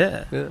 actually.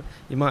 Yeah,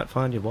 you might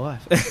find your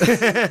wife.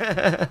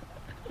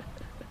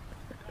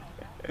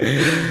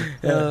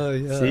 Oh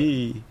yeah.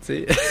 See.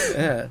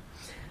 Yeah.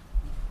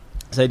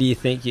 So do you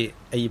think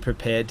are you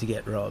prepared to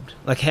get robbed?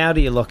 Like, how do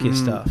you lock your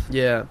stuff?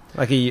 Yeah.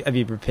 Like, have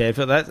you prepared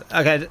for that?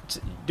 Okay,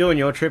 doing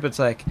your trip, it's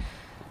like,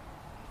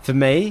 for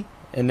me,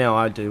 and now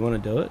I do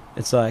want to do it,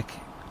 it's like,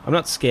 I'm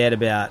not scared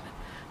about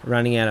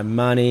running out of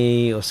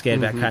money, or scared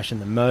about crashing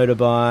the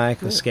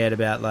motorbike, or scared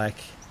about, like,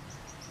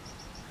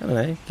 I don't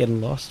know, getting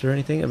lost or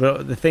anything.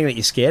 But the thing that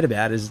you're scared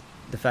about is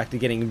the fact of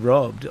getting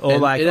robbed. Or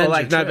but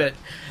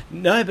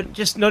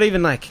just not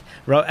even like,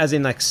 as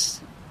in like,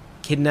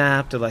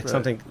 kidnapped or like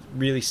something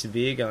really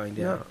severe going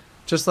down. No.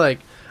 Just like,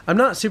 I'm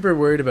not super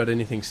worried about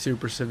anything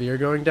super severe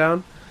going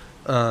down.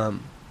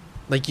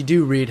 Like, you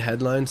do read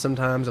headlines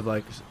sometimes of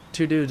like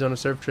 2 dudes on a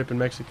surf trip in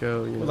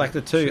Mexico. You know, like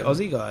the 2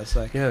 Aussie guys,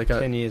 like, they got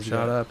 10 years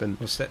shot ago. up and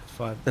set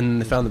 5.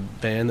 And they found the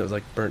van that was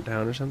like burnt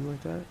down or something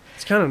like that.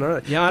 It's kind of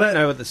gnarly. Yeah, I don't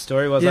know what the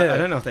story was. Yeah, I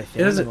don't know if they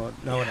found it or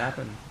know what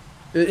happened.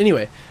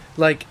 Anyway,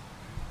 like,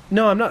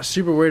 no, I'm not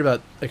super worried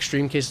about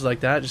extreme cases like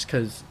that, just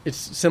because it's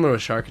similar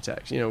with shark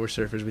attacks. You know, we're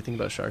surfers, we think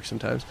about sharks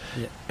sometimes.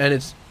 Yeah. And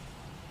it's,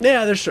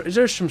 there's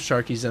some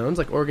sharky zones,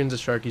 like Oregon's a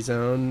sharky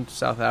zone,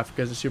 South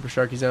Africa's a super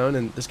sharky zone,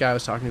 and this guy I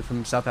was talking to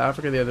from South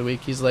Africa the other week,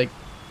 he's like,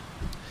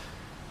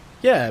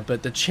 yeah,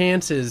 but the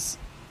chances,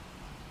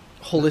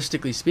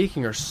 holistically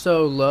speaking, are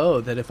so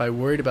low that if I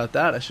worried about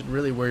that, I should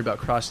really worry about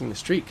crossing the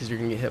street, because you're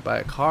going to get hit by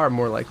a car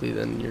more likely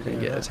than you're going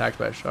to get attacked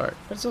by a shark.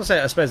 But it's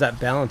also, I suppose, that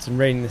balance and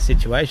reading the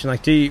situation.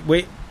 Like,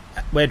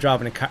 we're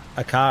driving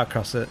a car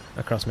across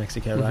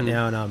Mexico right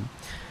now, and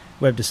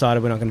we've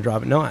decided we're not going to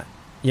drive at night.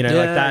 You know,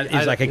 like, that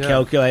is like a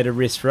calculated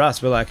risk for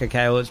us. We're like,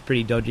 okay, well, it's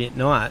pretty dodgy at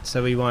night,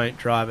 so we won't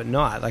drive at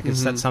night. Like,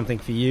 is that something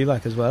for you,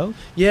 like, as well?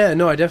 Yeah,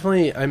 no,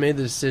 I made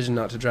the decision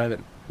not to drive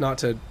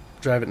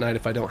at night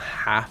if I don't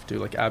have to,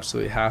 like,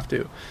 absolutely have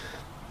to.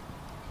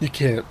 You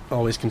can't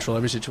always control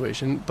every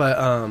situation, but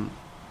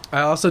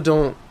I also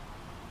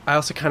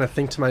kind of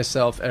think to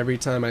myself every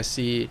time I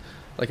see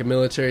like a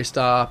military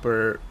stop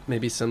or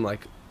maybe some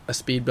like a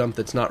speed bump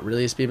that's not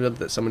really a speed bump,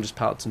 that someone just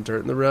piled some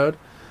dirt in the road.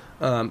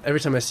 Every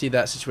time I see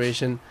that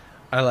situation,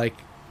 I like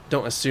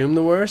don't assume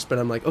the worst, but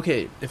I'm like,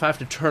 okay, if I have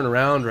to turn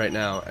around right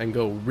now and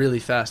go really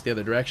fast the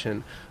other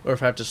direction, or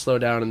if I have to slow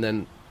down and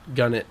then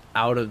gun it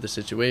out of the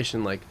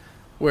situation, like,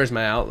 where's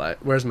my outlet?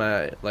 Where's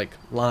my like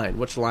line?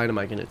 Which line am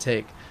I going to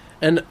take?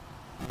 And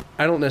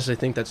I don't necessarily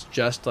think that's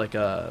just like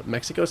a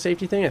Mexico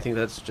safety thing. I think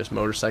that's just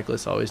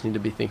motorcyclists always need to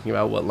be thinking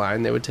about what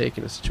line they would take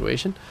in a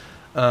situation.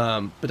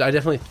 But I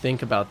definitely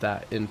think about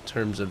that in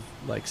terms of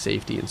like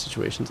safety in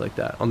situations like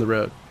that on the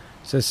road.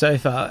 So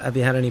far, have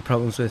you had any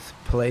problems with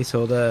police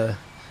or the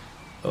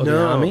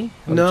No. army?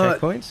 Or No. the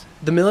checkpoints?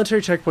 The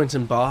military checkpoints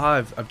in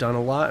Baja, I've done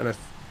a lot, and I'm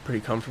pretty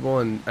comfortable,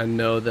 and I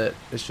know that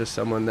it's just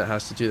someone that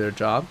has to do their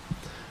job.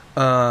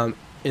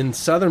 In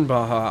southern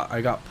Baja, I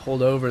got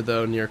pulled over,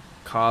 though, near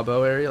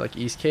Cabo area, like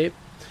East Cape,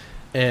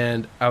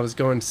 and I was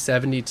going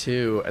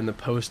 72, and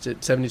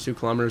 72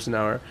 kilometers an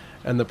hour,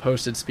 and the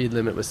posted speed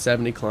limit was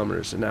 70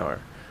 kilometers an hour.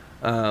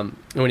 And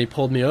when he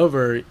pulled me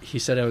over, he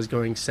said I was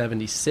going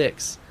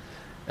 76.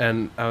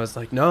 And I was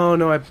like,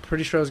 no, I'm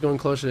pretty sure I was going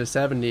closer to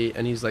 70.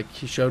 And he's like,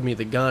 he showed me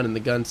the gun, and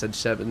the gun said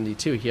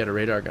 72. He had a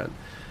radar gun.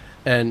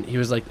 And he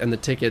was like, and the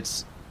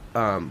ticket's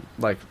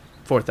like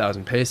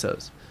 4,000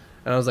 pesos.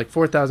 And I was like,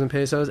 4,000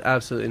 pesos?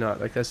 Absolutely not.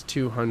 Like, that's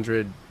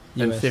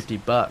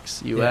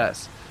 $250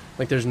 US.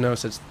 Like, there's no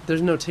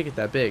ticket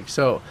that big.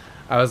 So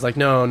I was like,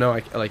 no,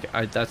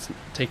 that's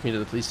take me to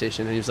the police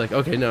station. And he was like,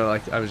 okay, no,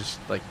 like, I was just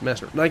like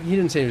messing. Like, he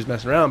didn't say he was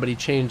messing around, but he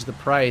changed the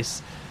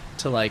price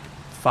to like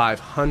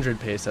 500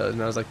 pesos,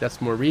 and I was like, that's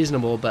more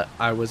reasonable, but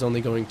I was only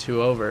going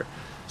 2 over.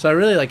 So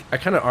I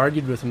kind of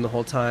argued with him the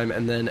whole time,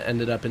 and then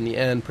ended up in the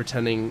end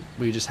pretending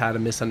we just had a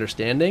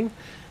misunderstanding,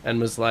 and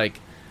was like,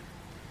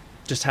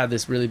 just had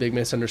this really big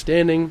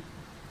misunderstanding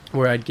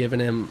where I'd given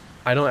him,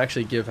 I don't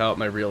actually give out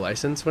my real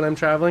license when I'm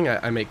traveling.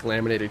 I make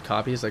laminated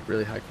copies, like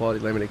really high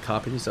quality laminated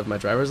copies of my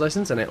driver's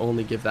license, and I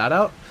only give that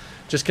out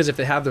just because if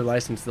they have their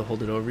license, they'll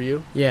hold it over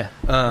you. Yeah.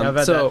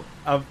 I've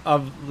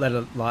let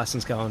a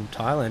license go in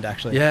Thailand,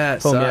 actually. Yeah,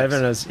 Pulled me over,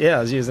 and I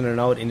was using an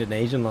old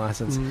Indonesian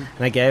license, and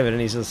I gave it,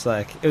 and he's just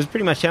like, it was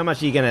pretty much, how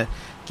much are you going to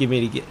give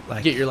me to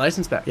get your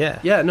license back? Yeah.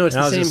 Yeah, no, it's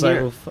and the I was same just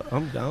here. like, well,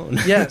 I'm going.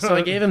 Yeah, so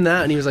I gave him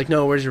that, and he was like,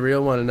 no, where's your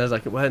real one? And I was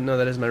like, what? No,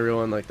 that is my real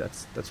one. Like,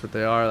 that's what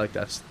they are. Like,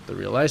 that's the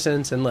real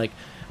license. And like,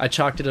 I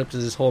chalked it up to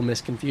this whole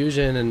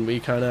misconfusion, and we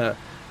kind of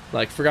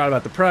like forgot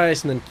about the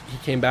price, and then he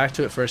came back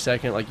to it for a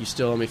second, like, you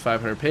still owe me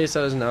 500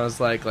 pesos, and I was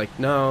like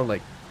no,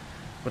 like,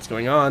 what's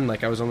going on?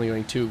 Like, I was only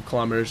going 2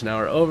 kilometers an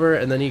hour over,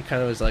 and then he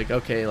kind of was like,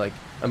 okay, like,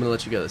 I'm gonna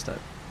let you go this time.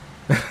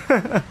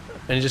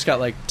 And he just got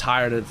like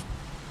tired of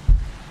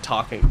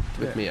talking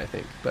with me, I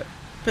think. But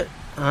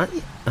aren't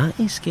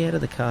you scared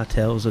of the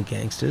cartels or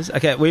gangsters?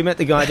 Okay, we met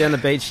the guy down the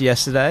beach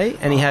yesterday,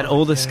 and he had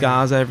all the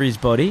scars over his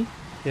body.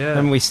 yeah,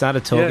 And we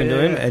started talking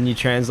to him, and you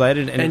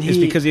translated, and it's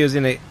because he was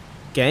in a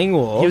gang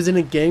war. he was in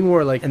a gang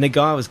war, like, and the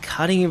guy was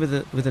cutting him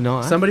with a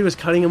knife. somebody was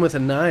cutting him with a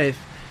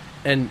knife,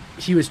 and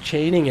he was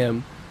chaining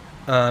him.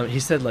 He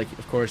said, like,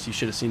 of course, you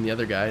should have seen the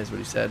other guy, is what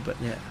he said.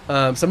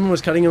 But someone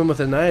was cutting him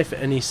with a knife,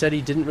 and he said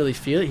he didn't really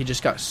feel it. He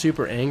just got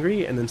super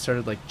angry and then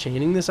started, like,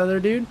 chaining this other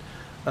dude.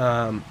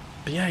 But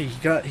yeah,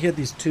 he had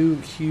these 2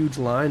 huge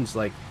lines,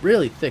 like,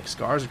 really thick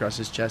scars across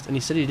his chest, and he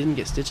said he didn't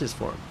get stitches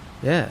for him.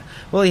 Yeah.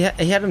 Well, he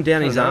had him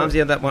down his know. arms. He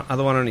had that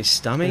other one on his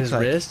stomach. And his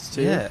wrists,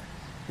 too. Yeah.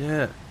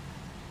 Yeah.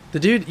 The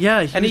dude,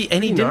 yeah, And he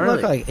didn't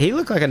look like... He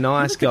looked like a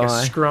nice guy.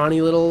 Like a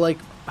scrawny little, like,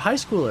 high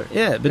schooler.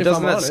 Yeah, but if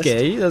doesn't I'm that honest.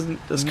 scare you?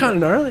 It's kind of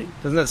gnarly.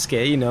 Doesn't that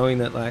scare you, knowing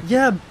that, like...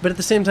 Yeah, but at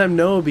the same time,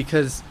 no,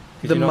 because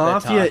the you're not their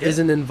mafia target.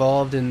 isn't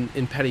involved in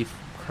petty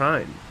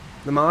crime.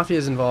 The mafia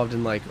is involved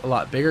in, like, a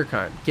lot bigger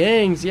crime.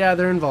 Gangs, yeah,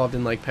 they're involved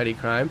in, like, petty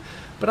crime,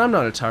 but I'm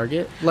not a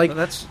target. Like,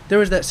 Well, there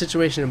was that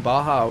situation in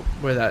Baja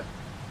where that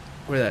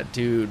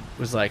dude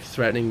was, like,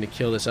 threatening to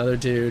kill this other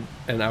dude,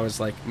 and I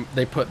was like,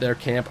 they put their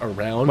camp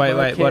around. Wait,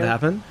 my what camp.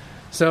 happened?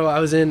 So I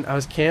was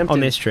camped On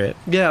in, this trip?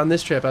 Yeah, on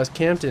this trip, I was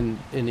camped in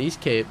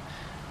East Cape,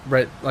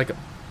 right, like,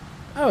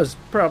 I was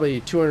probably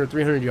 200,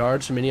 300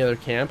 yards from any other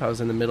camp. I was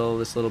in the middle of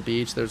this little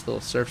beach. There's a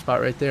little surf spot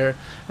right there.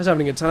 I was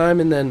having a good time,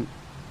 and then,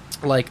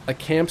 like, a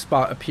camp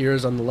spot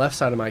appears on the left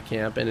side of my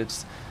camp, and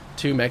it's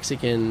 2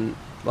 Mexican,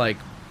 like,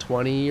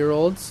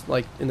 20-year-olds,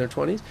 like, in their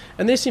 20s,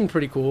 and they seemed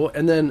pretty cool.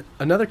 And then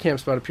another camp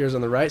spot appears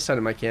on the right side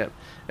of my camp,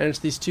 and it's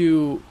these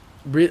 2,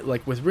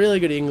 like, with really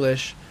good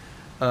English,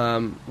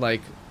 like,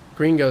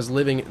 gringos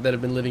that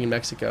have been living in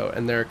Mexico,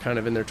 and they're kind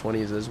of in their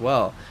 20s as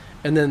well.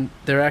 And then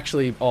they're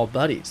actually all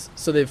buddies.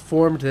 So they've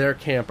formed their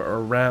camp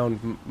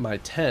around my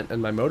tent, and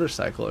my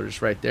motorcycle are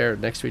just right there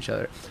next to each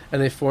other.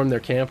 And they formed their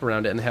camp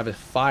around it, and they have a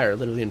fire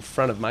literally in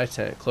front of my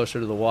tent, closer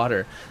to the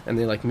water, and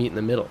they, like, meet in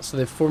the middle. So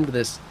they've formed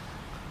this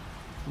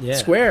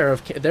square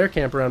of their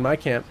camp around my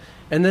camp.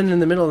 And then in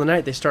the middle of the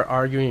night, they start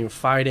arguing and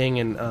fighting,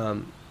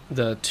 and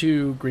the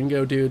 2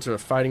 gringo dudes are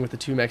fighting with the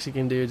 2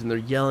 Mexican dudes, and they're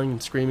yelling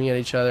and screaming at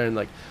each other, and,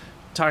 like,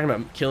 talking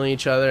about killing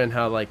each other, and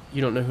how, like,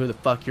 you don't know who the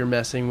fuck you're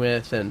messing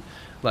with, and,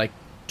 like,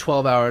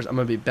 12 hours, I'm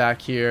gonna be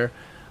back here,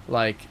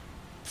 like,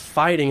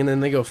 fighting. And then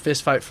they go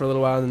fist fight for a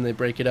little while, and then they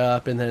break it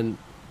up, and then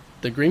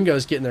the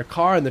gringos get in their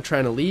car, and they're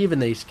trying to leave, and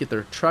they get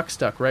their truck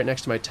stuck right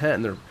next to my tent,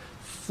 and they're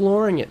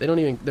flooring it.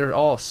 They're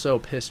all so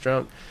pissed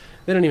drunk,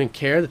 they don't even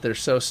care that they're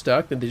so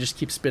stuck that they just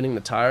keep spinning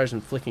the tires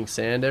and flicking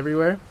sand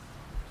everywhere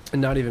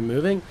and not even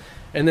moving.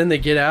 And then they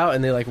get out,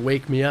 and they, like,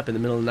 wake me up in the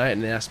middle of the night,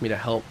 and they ask me to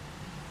help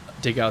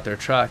dig out their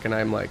truck, and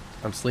I'm like,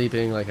 I'm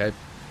sleeping, like, I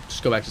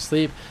just go back to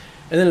sleep.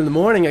 And then in the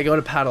morning, I go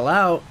to paddle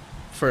out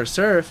for a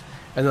surf,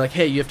 And they're like,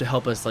 hey, you have to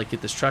help us like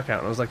get this truck out.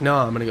 And I was like, no,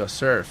 I'm gonna go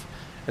surf.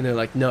 And they're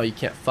like, no, you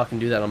can't fucking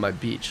do that on my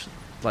beach.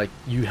 Like,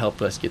 you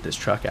help us get this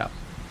truck out.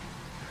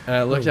 And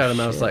I looked at them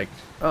and I was like,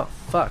 oh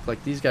fuck,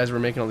 like these guys were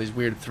making all these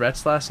weird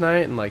threats last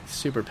night and like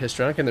super pissed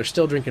drunk, and they're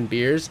still drinking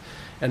beers.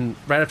 And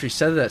right after he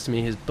said that to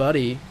me, his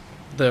buddy,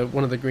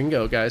 one of the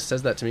gringo guys,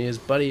 says that to me. His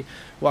buddy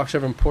walks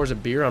over and pours a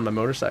beer on my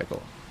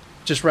motocycle,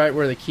 just right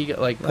where the key got,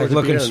 like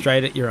looking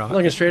straight at your eye,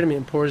 looking straight at me,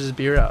 and pours his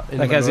beer out.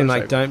 Like as in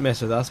like, don't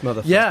mess with us,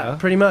 motherfucker. Yeah,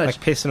 pretty much.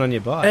 Like pissing on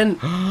your bike.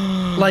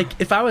 And like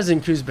if I was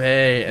in Coos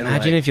Bay, and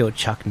imagine like, if you're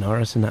Chuck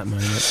Norris in that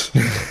moment.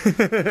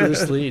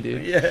 Bruce Lee,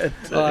 dude. Yeah,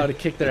 oh, to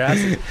kick their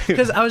asses.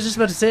 Because I was just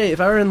about to say, if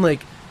I were in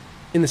like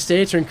in the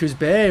States or in Coos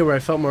Bay where I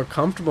felt more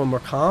comfortable, more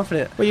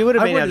confident. Well, you would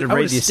have been able to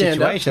read your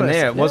situation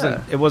there. It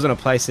wasn't a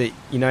place that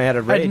you know how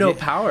to read. I had no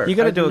power. You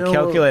got to do a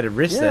calculated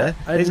risk there.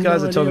 These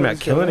guys are talking about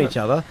killing each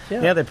other.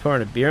 Yeah. Now they're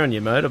pouring a beer on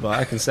your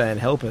motorbike and saying,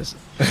 "Help us."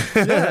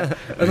 Yeah.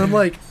 And I'm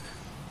like,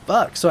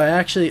 fuck. So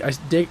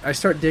I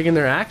start digging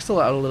their axle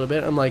out a little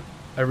bit. I'm like,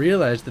 I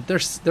realized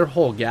that their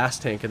whole gas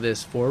tank of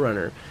this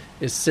 4Runner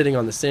is sitting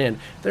on the sand.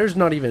 There's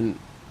not even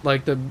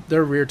like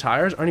their rear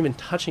tires aren't even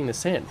touching the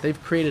sand.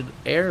 They've created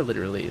air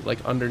literally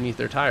like underneath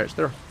their tires.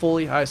 They're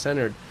fully high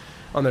centered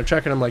on their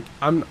truck, and I'm like,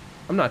 I'm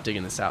not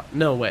digging this out.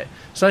 No way.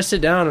 So I sit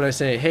down and I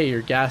say, hey,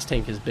 your gas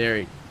tank is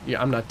buried.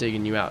 Yeah, I'm not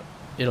digging you out.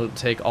 It'll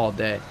take all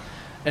day.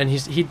 And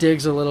he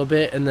digs a little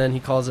bit, and then he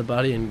calls a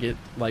buddy and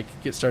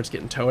starts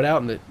getting towed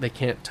out, and they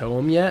can't tow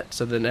him yet.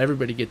 So then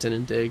everybody gets in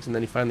and digs, and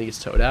then he finally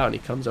gets towed out, and he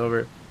comes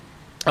over.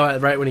 Oh,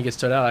 right when he gets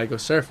towed out, I go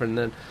surfing, and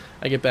then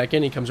I get back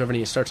in. He comes over and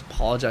he starts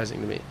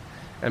apologizing to me,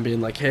 and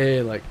being like,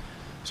 "Hey, like,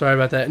 sorry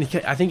about that."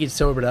 And I think he'd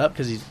sobered up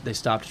because they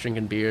stopped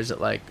drinking beers at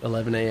like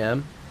 11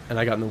 a.m. and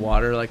I got in the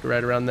water like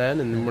right around then.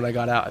 And when I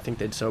got out, I think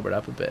they'd sobered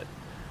up a bit.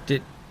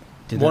 Did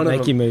that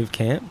make you move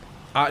camp?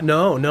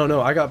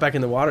 No. I got back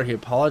in the water. He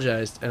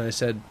apologized, and I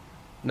said,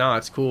 "No,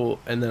 it's cool."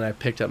 And then I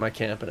picked up my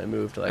camp and I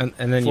moved like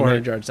and then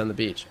 400 yards down the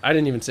beach. I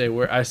didn't even say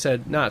where. I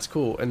said, "No, it's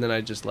cool," and then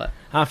I just left.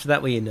 After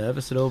that, were you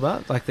nervous at all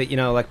about like that? You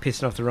know, like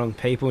pissing off the wrong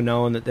people,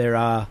 knowing that there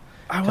are.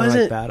 I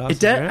wasn't. Like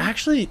badasses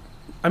actually,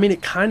 I mean,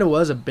 it kind of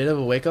was a bit of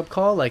a wake up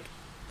call. Like,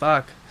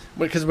 fuck,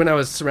 because when I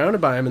was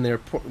surrounded by him and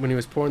when he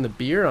was pouring the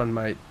beer on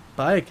my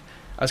bike,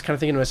 I was kind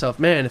of thinking to myself,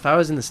 man, if I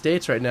was in the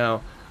States right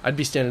now, I'd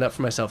be standing up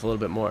for myself a little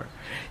bit more.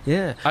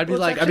 Yeah, I'd be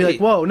like,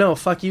 whoa, no,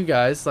 fuck you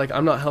guys. Like,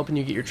 I'm not helping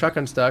you get your truck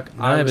unstuck.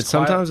 No, but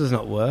sometimes it's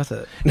not worth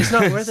it. It's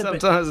not worth it.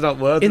 Sometimes it's not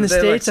worth it. In the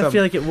States, like I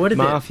feel like it would have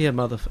been. Mafia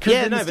motherfucker.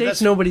 Yeah, in the States,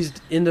 nobody's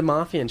into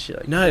mafia and shit.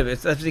 Like no,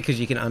 but that's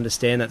because you can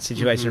understand that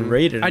situation and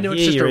read it. I know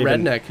it's just a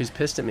redneck who's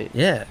pissed at me.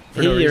 Yeah,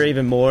 here you're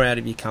even more out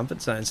of your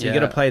comfort zone. So you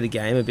got to play the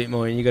game a bit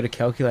more, and you got to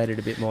calculate it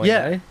a bit more.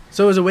 Yeah. You know?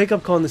 So it was a wake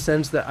up call in the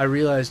sense that I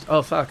realized,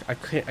 oh fuck, I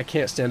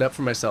can't stand up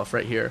for myself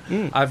right here.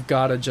 I've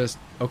got to just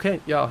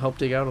I'll help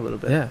dig out a little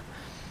bit.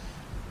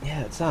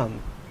 Yeah, it's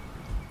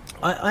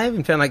I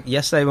even found like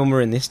yesterday when we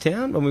were in this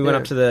town, when we went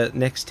up to the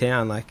next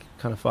town, like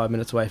kind of 5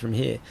 minutes away from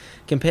here,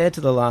 compared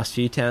to the last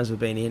few towns we've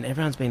been in,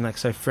 everyone's been like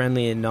so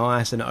friendly and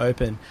nice and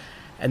open.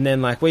 And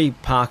then like we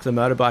parked the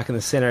motorbike in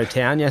the centre of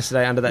town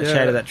yesterday under that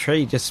shade of that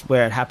tree, just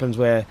where it happens,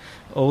 where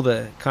all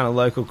the kind of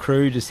local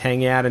crew just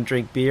hang out and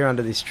drink beer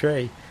under this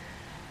tree.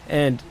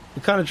 And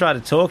we kind of tried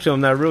to talk to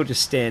them. They were real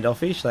just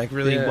standoffish, like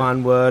really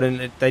one word,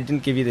 and they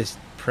didn't give you this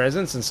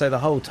presence. And so the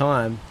whole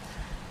time,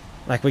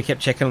 like we kept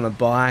checking on the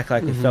bike,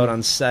 like we felt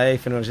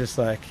unsafe, and it was just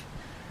like,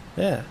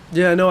 yeah,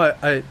 no,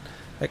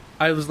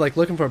 I was like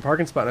looking for a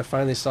parking spot, and I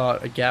finally saw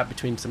a gap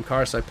between some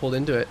cars, so I pulled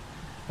into it,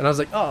 and I was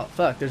like, oh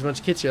fuck, there's a bunch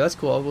of kids here, that's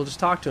cool, we'll just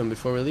talk to them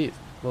before we leave,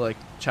 we'll like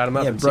chat them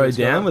up, and bro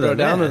down with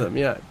them,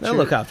 yeah, they'll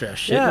look after our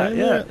shit,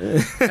 yeah.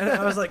 And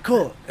I was like,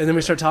 cool, and then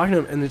we start talking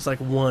to them, and it's like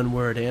one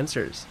word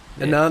answers,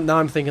 and now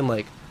I'm thinking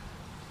like,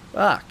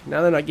 fuck,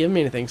 now they're not giving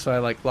me anything, so I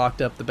like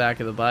locked up the back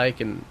of the bike,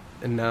 and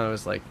now I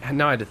was like,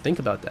 now I had to think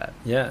about that.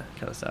 Yeah.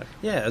 Kind of sucked.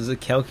 Yeah, it was a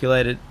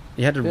calculated,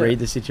 you had to read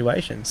the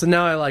situation. So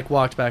now I like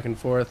walked back and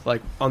forth,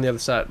 like on the other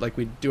side, like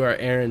we do our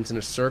errands in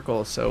a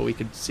circle so we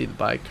could see the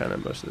bike kind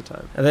of most of the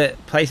time. Are there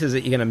places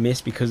that you're going to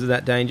miss because of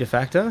that danger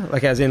factor?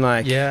 Like as in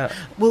like, yeah.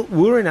 Well,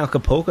 we were in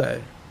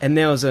Acapulco and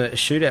there was a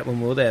shootout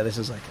when we were there. This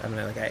was like, I don't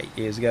know, like 8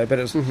 years ago, but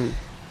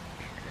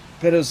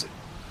it was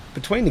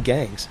between the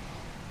gangs.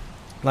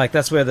 Like,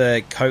 that's where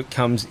the coke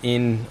comes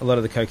in. A lot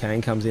of the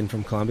cocaine comes in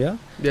from Colombia,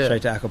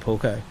 straight to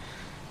Acapulco.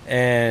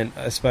 And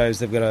I suppose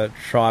they've got a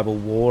tribal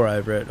war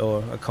over it,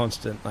 or a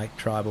constant, like,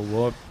 tribal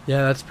war.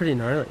 Yeah, that's pretty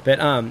gnarly. But,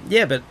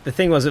 but the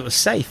thing was, it was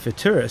safe for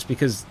tourists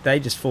because they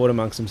just fought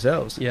amongst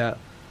themselves. Yeah.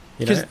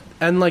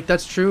 And, like,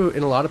 that's true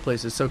in a lot of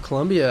places. So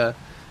Colombia,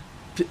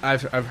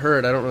 I've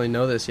heard, I don't really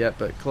know this yet,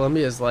 but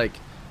Colombia is, like,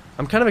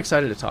 I'm kind of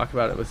excited to talk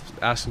about it with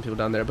asking people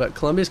down there, but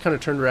Colombia's kind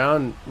of turned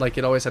around. Like,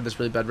 it always had this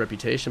really bad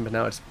reputation, but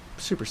now it's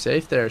super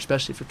safe there,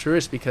 especially for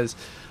tourists, because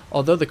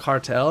although the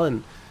cartel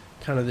and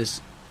kind of this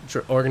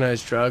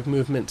organized drug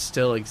movement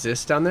still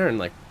exists down there and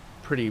like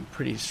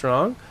pretty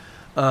strong,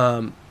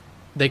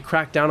 they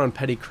crack down on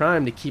petty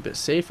crime to keep it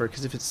safer,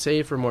 because if it's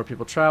safer, more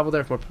people travel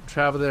there. If more people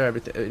travel there,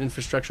 everything,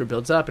 infrastructure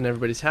builds up and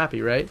everybody's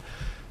happy, right?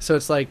 So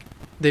it's like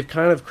they've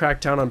kind of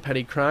cracked down on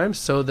petty crimes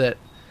so that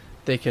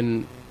they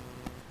can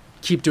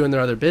keep doing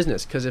their other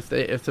business. Because if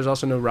there's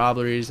also no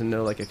robberies and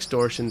no like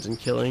extortions and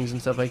killings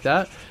and stuff like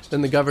that,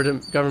 then the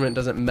government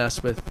doesn't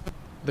mess with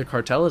the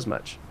cartel as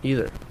much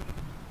either.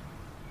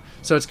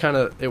 So it's kind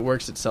of, it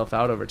works itself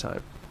out over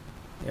time.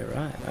 Yeah,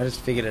 right. I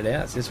just figured it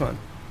out. It's this one.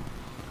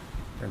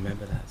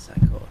 Remember that. So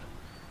called.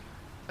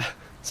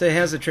 So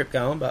how's the trip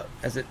going? But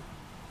as it...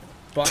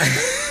 No.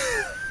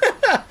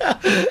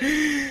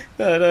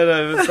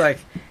 It's like,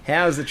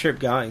 how's the trip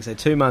going? So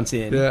 2 months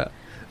in. Yeah.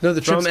 No,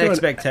 the trip's From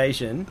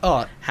expectation.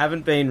 Oh,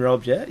 haven't been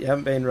robbed yet. You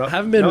haven't been robbed.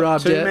 Haven't been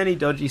robbed too yet. Many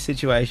dodgy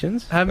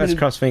situations. Haven't Let's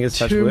cross fingers.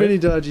 Touch too wood. many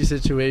dodgy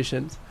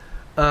situations.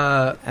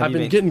 I've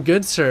been getting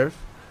good surf.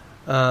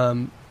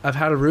 I've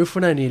had a roof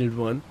when I needed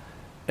one,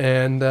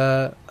 and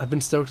I've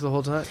been stoked the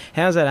whole time.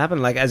 How's that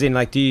happen? Like, as in,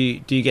 like, do you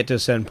get to a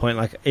certain point?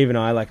 Like, even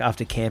I, like,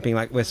 after camping,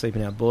 like, we're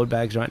sleeping in our board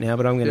bags right now,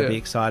 but I'm going to be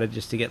excited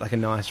just to get like a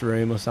nice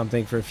room or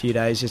something for a few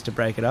days just to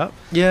break it up.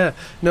 Yeah.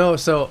 No.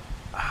 So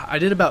I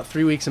did about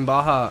 3 weeks in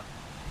Baja,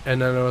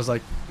 and then I was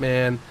like,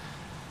 man,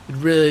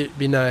 it'd really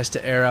be nice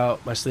to air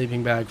out my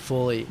sleeping bag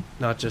fully,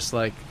 not just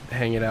like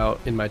hang it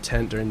out in my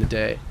tent during the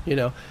day, you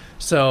know.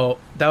 So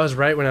that was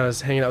right when I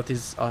was hanging out with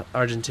these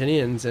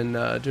Argentinians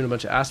and doing a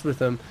bunch of acid with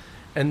them.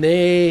 And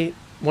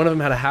one of them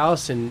had a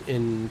house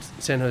in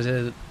San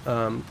Jose,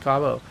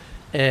 Cabo.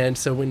 And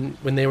so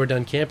when they were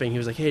done camping, he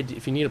was like, hey,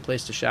 if you need a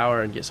place to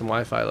shower and get some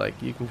Wi-Fi,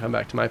 like, you can come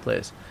back to my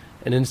place.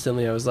 And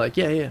instantly I was like,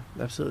 yeah,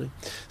 absolutely.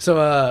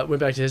 So went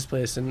back to his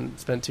place and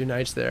spent 2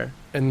 nights there.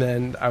 And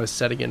then I was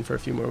set again for a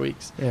few more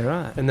weeks. Yeah,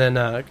 right. And then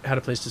had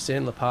a place to stay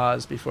in La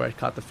Paz before I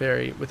caught the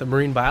ferry with a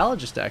marine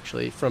biologist,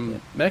 actually,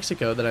 from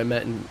Mexico that I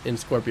met in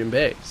Scorpion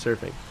Bay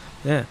surfing.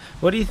 Yeah.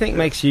 What do you think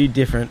makes you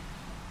different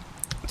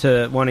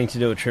to wanting to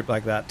do a trip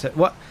like that?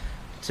 What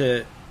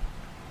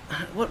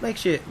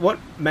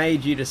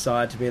made you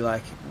decide to be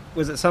like,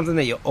 was it something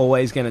that you're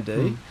always going to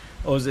do?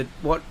 Or was it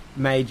what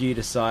made you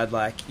decide,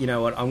 like, you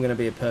know what, I'm going to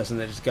be a person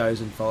that just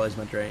goes and follows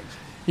my dreams?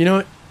 You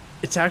know,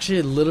 it's actually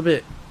a little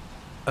bit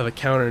of a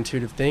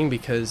counterintuitive thing,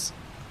 because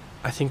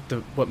I think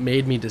what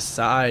made me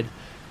decide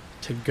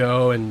to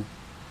go and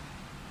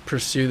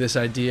pursue this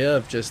idea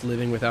of just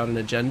living without an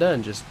agenda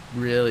and just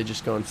really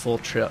just going full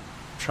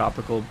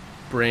tropical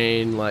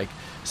brain, like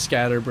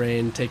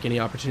scatterbrain, take any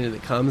opportunity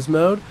that comes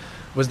mode,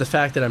 was the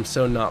fact that I'm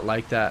so not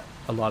like that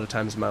a lot of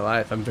times in my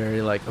life. I'm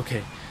very like,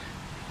 okay,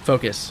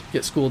 focus,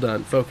 get school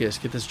done, focus,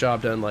 get this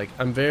job done. Like,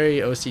 I'm very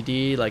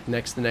OCD, like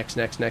next.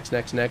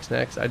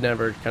 I'd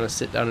never kind of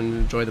sit down and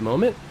enjoy the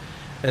moment.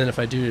 And then if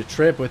I do a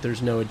trip where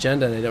there's no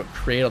agenda and I don't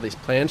create all these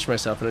plans for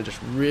myself and I just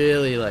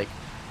really like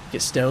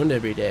get stoned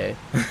every day,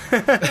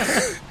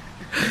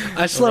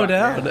 I slow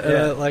down.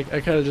 And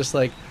I kind of just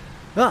like,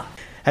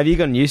 Have you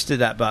gotten used to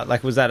that? But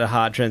like, was that a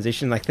hard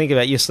transition? Like, think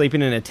about, you're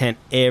sleeping in a tent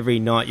every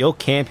night. You're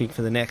camping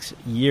for the next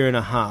year and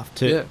a half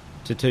to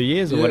 2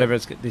 years or whatever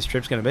this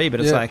trip's going to be. But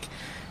it's like,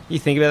 you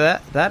think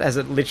about that as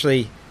it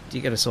literally, do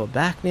you get a sore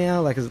back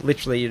now? Like, is it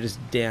literally you're just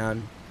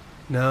down?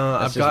 No,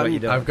 I've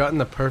gotten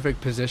the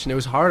perfect position. It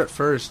was hard at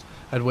first.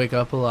 I'd wake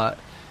up a lot.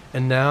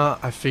 And now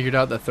I figured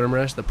out the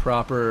Thermarest, the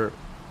proper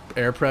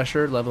air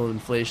pressure, level of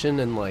inflation,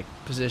 and like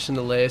position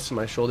the lay so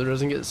my shoulder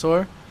doesn't get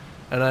sore.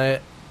 And I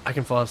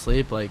can fall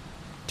asleep like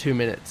 2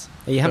 minutes.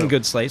 Are you having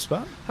good sleep,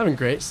 Spot? Having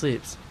great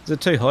sleeps. Is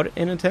it too hot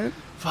in a tent?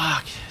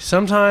 Fuck.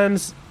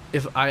 Sometimes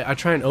if I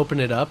try and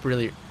open it up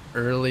really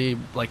early,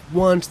 like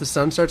once the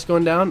sun starts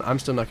going down, I'm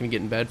still not going to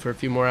get in bed for a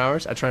few more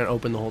hours. I try and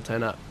open the whole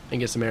tent up and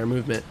get some air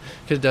movement,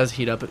 because it does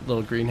heat up, a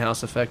little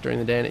greenhouse effect during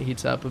the day, and it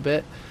heats up a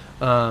bit.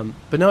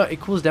 But no,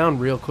 it cools down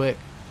real quick.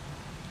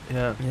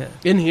 Yeah.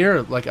 In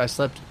here, like I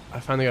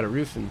finally got a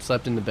roof and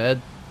slept in the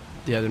bed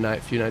the other night,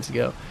 a few nights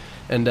ago.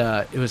 And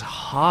it was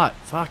hot,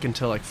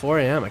 until like 4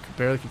 a.m. I could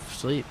barely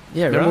sleep.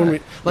 Yeah,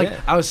 remember right.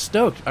 I was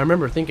stoked. I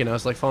remember thinking, I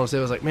was like falling asleep.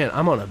 I was like, man,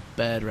 I'm on a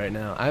bed right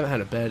now. I haven't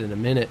had a bed in a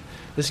minute.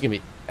 This is going to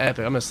be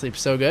epic. I'm going to sleep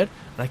so good.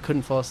 And I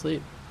couldn't fall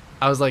asleep.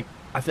 I was like,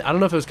 I don't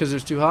know if it was because it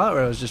was too hot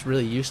or I was just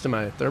really used to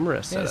my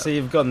Thermarest setup. So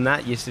you've gotten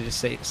that used to just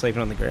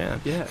sleeping on the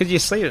ground. Yeah. Because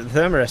your sleep at the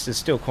Thermarest is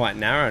still quite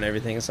narrow and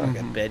everything. It's not like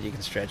a bed you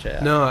can stretch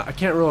out. No, I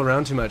can't roll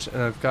around too much.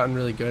 And I've gotten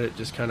really good at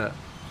just kind of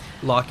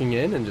locking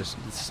in and just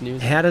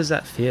snoozing. How does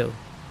that feel?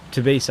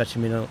 To be such a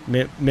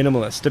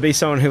minimalist, to be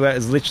someone who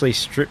has literally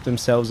stripped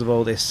themselves of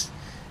all this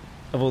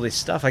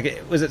stuff.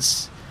 Like,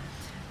 that's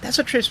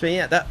what trips me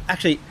out.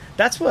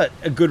 That's what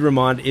a good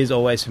reminder is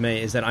always for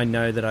me, is that I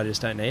know that I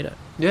just don't need it.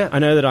 Yeah, I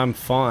know that I'm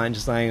fine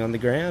just laying on the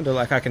ground, or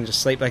like I can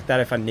just sleep like that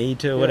if I need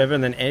to, or whatever.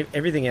 And then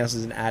everything else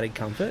is an added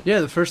comfort.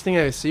 Yeah, the first thing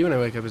I see when I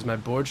wake up is my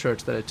board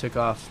shorts that I took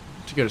off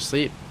to go to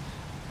sleep,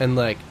 and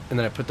then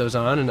I put those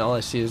on, and all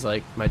I see is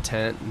like my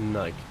tent, and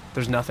like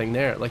there's nothing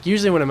there. Like,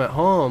 usually when I'm at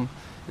home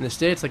in the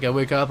States, like I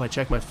wake up, I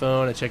check my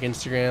phone, I check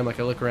Instagram, like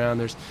I look around,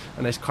 there's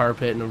a nice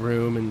carpet in a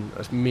room and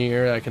a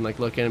mirror I can like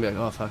look in and be like,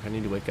 oh fuck, I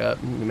need to wake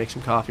up and make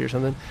some coffee or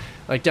something.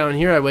 Like down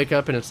here I wake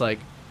up and it's like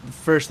the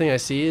first thing I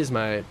see is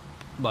my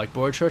like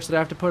board shorts that I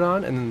have to put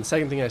on, and then the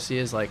second thing I see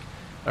is like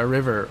a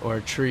river or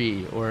a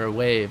tree or a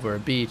wave or a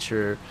beach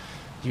or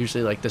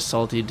usually like the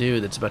salty dew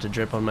that's about to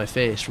drip on my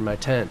face from my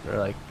tent or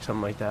like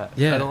something like that.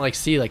 Yeah. I don't like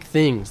see like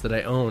things that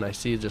I own. I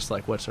see just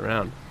like what's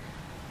around.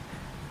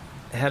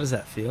 How does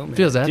that feel, man?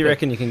 Feels Do you epic.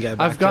 reckon you can go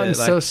back I've gotten to,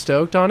 like, so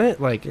stoked on it.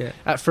 Like Yeah.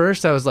 at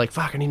first I was like,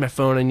 fuck, I need my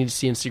phone. I need to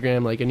see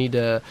Instagram. Like I need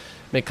to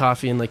make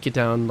coffee and like get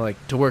down like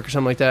to work or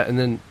something like that. And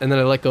then I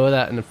let go of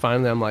that. And then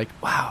finally I'm like,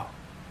 wow,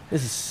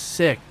 this is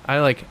sick. I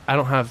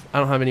don't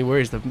have any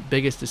worries. The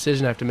biggest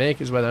decision I have to make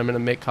is whether I'm going to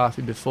make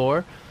coffee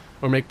before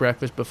or make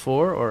breakfast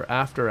before or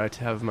after I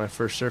have my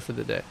first surf of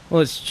the day.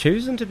 Well, it's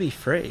choosing to be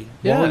free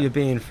Yeah. while you're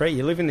being free.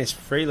 You're living this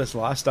freeless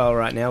lifestyle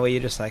right now where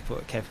you're just like, well,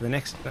 okay, for the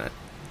next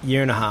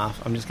year and a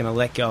half, I'm just going to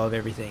let go of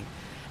everything.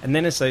 And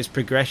then it's those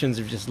progressions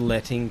of just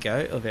letting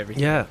go of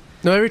everything. Yeah.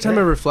 No, every time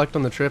Yeah. I reflect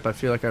on the trip, I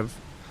feel like I've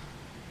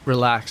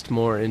relaxed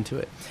more into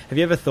it. Have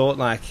you ever thought,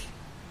 like,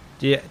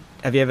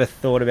 have you ever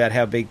thought about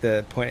how big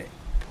the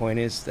point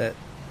is that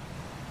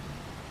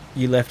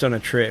you left on a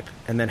trip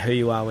and then who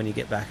you are when you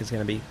get back is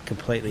going to be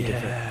completely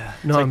different? No,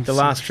 It's like I'm the so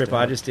last trip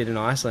I stoked. just did in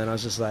Iceland, I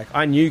was just like,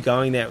 I knew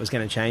going there it was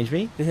going to change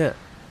me. Yeah.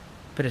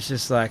 But it's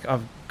just like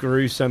I've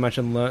grew so much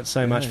and learnt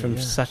so much from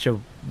yeah. such a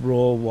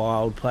raw,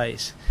 wild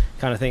place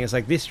kind of thing. It's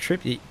like this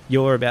trip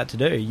you're about to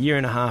do, a year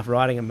and a half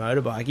riding a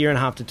motorbike, year and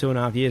a half to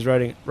 2.5 years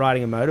riding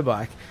a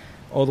motorbike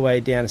all the way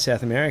down to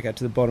South America,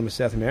 to the bottom of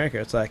South America.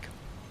 It's like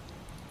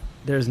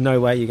there's no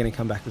way you're going to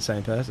come back the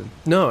same person.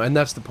 No, and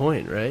that's the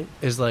point, right?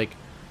 Is like,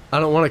 I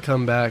don't want to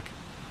come back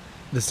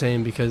the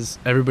same because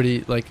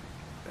everybody's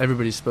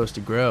supposed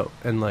to grow,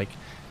 and like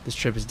this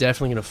trip is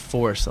definitely going to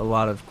force a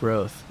lot of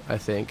growth, I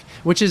think.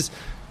 Which is,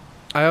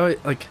 I always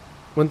like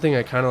one thing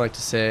I kind of like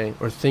to say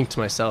or think to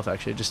myself,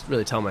 actually, just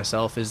really tell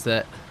myself is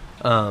that,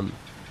 well,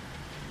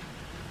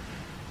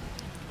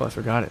 I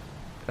forgot it,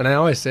 and I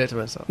always say it to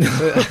myself.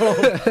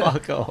 Oh,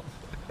 fuck off.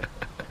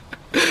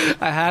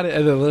 I had it,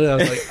 and then literally I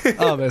was like,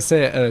 "Oh, I'm gonna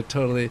say it," and it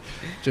totally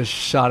just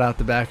shot out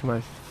the back of my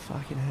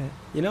fucking head.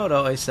 You know what I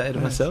always say to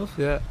myself?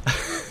 Yeah,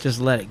 Just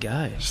let it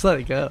go. just let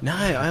it go. No,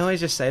 I always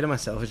just say to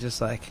myself, it's just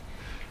like,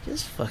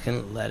 just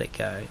fucking let it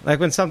go.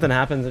 Like when something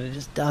happens and it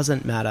just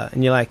doesn't matter,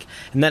 and you're like,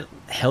 and that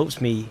helps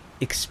me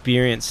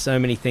experience so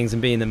many things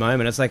and be in the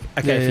moment. It's like,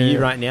 okay, Yeah, for you yeah.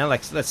 right now,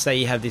 like let's say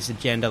you have this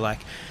agenda, like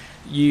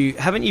you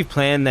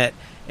planned that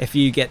if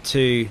you get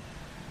to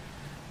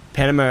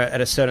Panama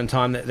at a certain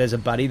time that there's a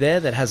buddy there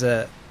that has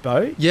a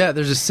boat. Yeah,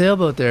 there's a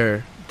sailboat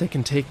there that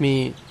can take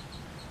me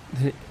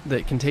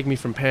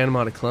from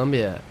Panama to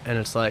Colombia, and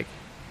it's like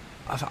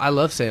I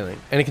love sailing,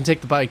 and it can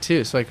take the bike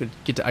too. So I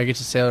get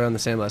to sail around the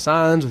San Blas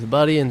Islands with a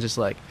buddy and just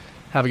like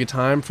have a good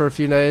time for a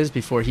few days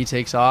before he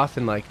takes off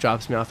and like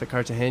drops me off at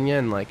Cartagena,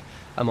 and like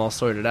I'm all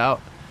sorted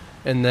out,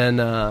 and then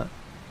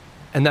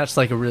and that's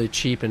like a really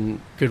cheap and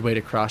good way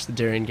to cross the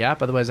Darien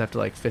Gap. Otherwise, I have to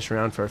like fish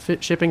around for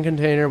a shipping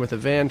container with a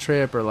van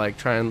trip, or like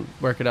try and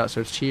work it out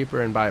so it's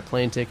cheaper and buy a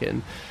plane ticket.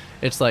 And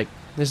it's like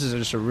this is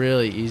just a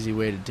really easy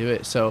way to do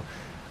it. So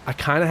I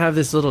kind of have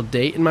this little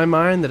date in my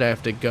mind that I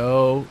have to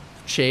go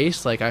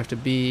chase. Like I have to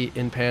be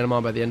in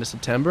Panama by the end of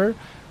September,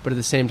 but at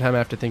the same time I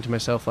have to think to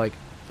myself, like,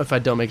 if I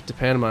don't make it to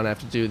Panama and I have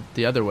to do it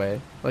the other way,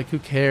 like who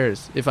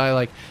cares? If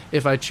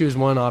I choose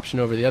one option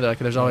over the other, like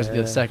there's always Yeah.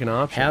 the second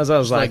option. How's I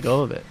was Just let like-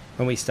 go of it.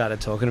 When we started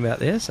talking about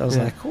this, I was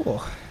Yeah. like,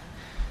 cool.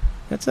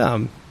 That's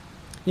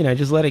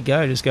just let it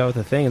go, just go with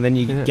the thing. And then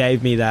you Yeah.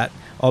 gave me that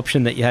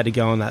option that you had to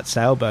go on that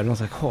sailboat, and I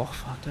was like, oh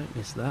fuck, don't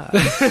miss that.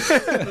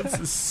 That's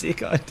a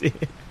sick idea.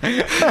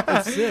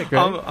 That's sick,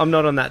 right? I'm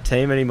not on that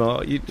team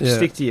anymore. You Yeah.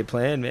 stick to your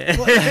plan, man.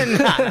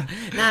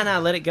 nah,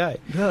 let it go.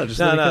 No, just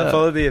let it go.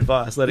 Follow the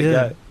advice, let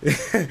Yeah. it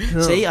go.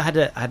 No. See, I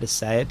had to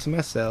say it to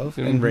myself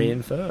and Mhm.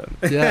 reaffirm.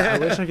 Yeah, I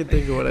wish I could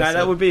think of what I No, said.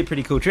 that would be a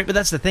pretty cool trip. But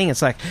that's the thing.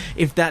 It's like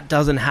if that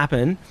doesn't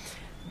happen,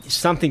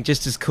 something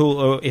just as cool,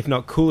 or if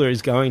not cooler,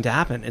 is going to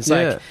happen. It's Yeah.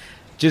 like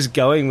just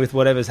going with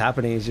whatever's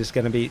happening is just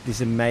going to be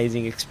this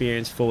amazing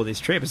experience for this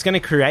trip. It's going to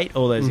create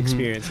all those Mhm.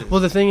 experiences. Well,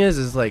 the thing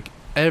is like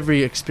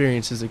every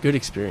experience is a good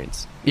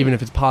experience, even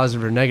if it's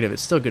positive or negative.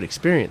 It's still a good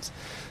experience.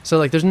 So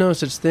like, there's no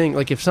such thing.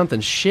 Like, if something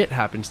shit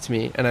happens to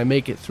me and I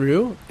make it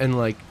through, and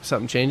like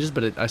something changes,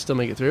 but I still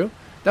make it through,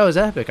 that was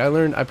epic.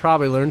 I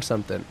probably learned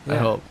something. I Yeah.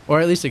 hope,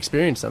 or at least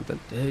experienced something.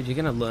 Dude, you're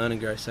going to learn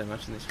and grow so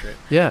much in this trip.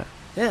 Yeah,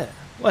 Yeah.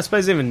 Well, I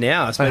suppose even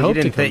now, I suppose I hope you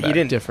to didn't come think back you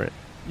didn't. different.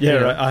 Yeah, Yeah.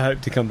 right. I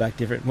hope to come back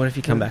different. What if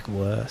you come back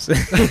worse?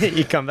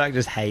 You come back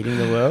just hating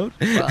the world?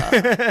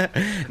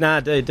 Nah,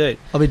 dude.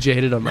 I'll be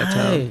jaded on my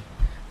town.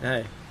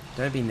 No,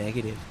 don't be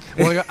negative.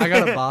 Well, I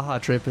got a Baja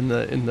trip in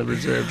the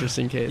reserve just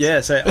in case.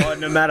 Yeah, so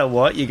no matter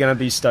what, you're going to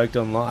be stoked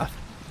on life.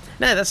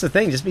 No, that's the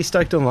thing. Just be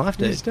stoked on life,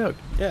 Be dude. stoked.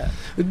 Yeah.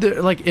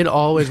 Like, it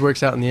always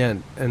works out in the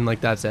end, and like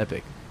that's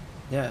epic.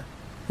 Yeah.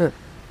 Huh.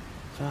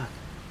 Fuck.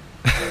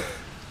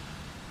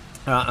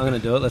 All right, I'm going to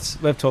do it.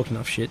 We've talked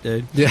enough shit,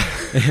 dude. Yeah.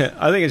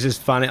 I think it's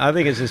just funny. I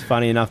think it's just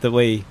funny enough that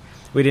we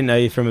didn't know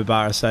you from a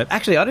bar of soap.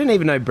 Actually, I didn't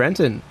even know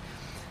Brenton.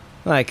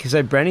 Like,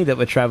 so Brenny that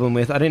we're traveling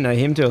with, I didn't know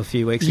him till a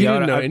few weeks You ago.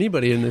 didn't know I-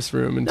 anybody in this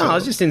room until No, I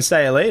was just in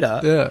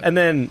Sayalita. Yeah. And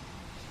then,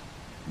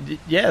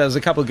 yeah, there was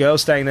a couple of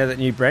girls staying there that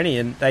knew Brenny,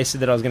 and they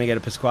said that I was going to go to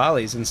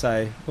Pasquale's, and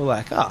so we're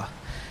like,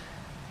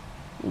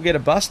 we'll get a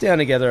bus down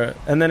together.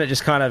 And then it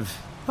just kind of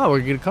Oh, we're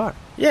gonna get a car.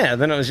 Yeah,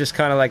 then it was just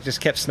kind of like,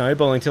 just kept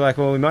snowballing to like,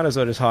 well, we might as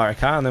well just hire a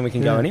car and then we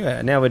can go Yeah.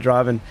 anywhere. Now we're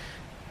driving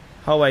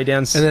whole way down.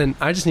 And then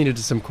I just needed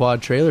some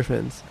quad trailer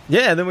fins.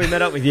 Yeah, then we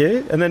met up with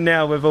you, and then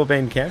now we've all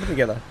been camping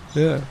together.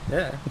 Yeah.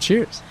 Yeah.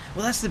 Cheers.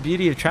 Well, that's the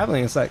beauty of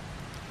traveling. It's like,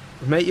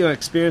 meet you and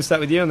experience that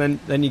with you, and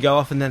then you go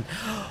off, and then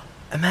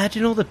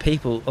imagine all the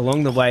people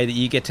along the way that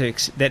you get to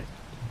that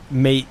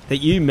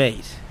you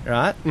meet,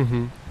 right?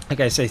 Mm-hmm.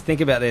 Okay, so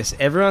think about this.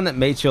 Everyone that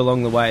meets you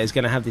along the way is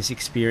going to have this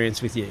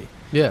experience with you.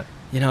 Yeah.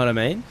 You know what I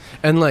mean?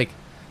 And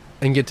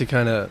get to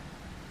kind of,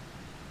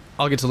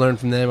 I'll get to learn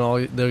from them,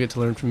 they'll get to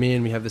learn from me,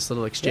 and we have this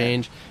little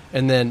exchange.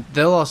 And then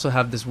they'll also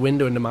have this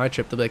window into my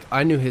trip. They'll be like,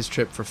 I knew his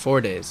trip for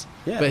 4 days,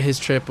 but his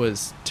trip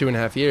was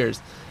 2.5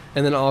 years.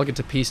 And then I'll get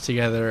to piece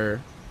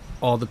together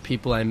all the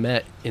people I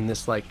met in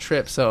this like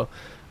trip. So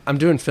I'm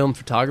doing film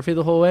photography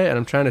the whole way, and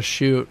I'm trying to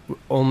shoot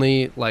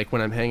only like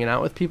when I'm hanging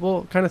out with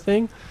people kind of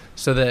thing,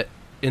 so that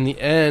in the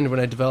end, when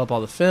I develop all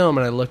the film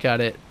and I look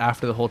at it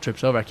after the whole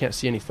trip's over, I can't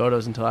see any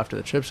photos until after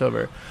the trip's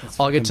over.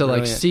 I'll get to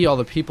like see all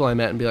the people I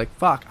met and be like,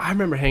 fuck, I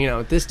remember hanging out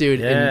with this dude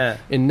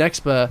in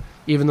Nexpa,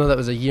 even though that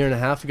was a year and a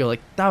half ago.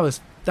 Like that was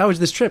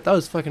this trip. That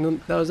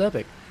was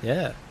epic.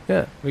 Yeah.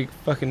 Yeah. We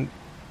fucking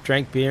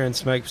drank beer and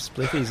smoked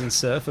spliffies and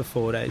surfed for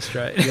 4 days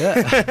straight.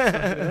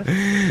 Yeah.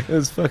 It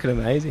was fucking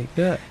amazing.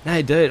 Yeah.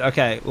 No, dude.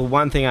 Okay. Well,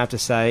 one thing I have to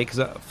say, because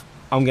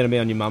I'm going to be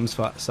on your mum's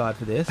side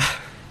for this.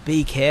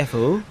 Be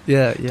careful.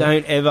 Yeah.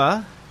 Don't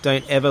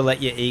ever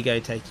let your ego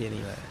take you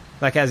anywhere.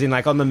 Like, as in,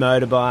 like, on the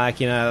motorbike,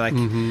 you know, like,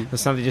 or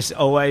something. Just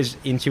always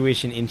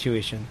intuition.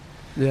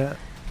 Yeah.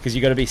 Because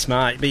you got to be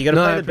smart, but you got to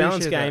play the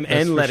balance game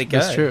and let it go.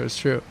 That's true. It's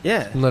true.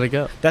 Yeah. And let it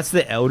go. That's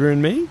the elder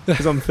in me.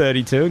 Because I'm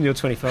 32 and you're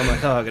 24. I'm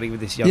like, oh, I got to give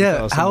this young Yeah.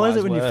 girl some How was wise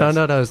it when words. you found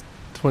out I was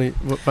 20?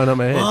 Found out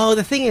my age? Oh,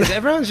 the thing is,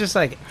 everyone's just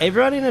like,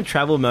 everyone in a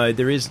travel mode,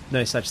 there is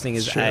no such thing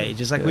as Sure.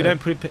 age. It's like, we don't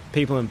put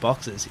people in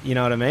boxes. You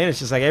know what I mean? It's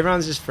just like,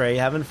 everyone's just free,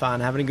 having fun,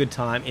 having a good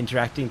time,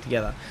 interacting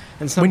together.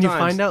 And sometimes, when you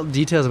find out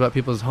details about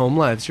people's home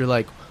lives, you're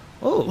like,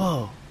 oh,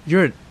 whoa,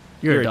 you're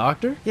a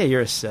doctor? Yeah,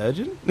 you're a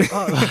surgeon.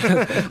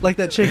 Oh, like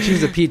that chick,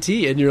 she's a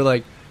PT, and you're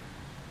like,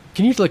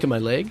 can you look at my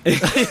leg?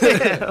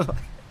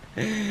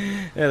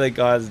 Yeah, the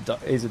guy's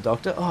he's a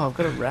doctor. Oh, I've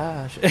got a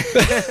rash.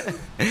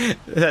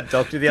 That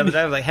doctor the other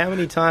day was like, "How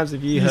many times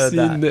have you heard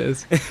seen that?"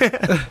 this?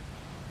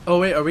 Oh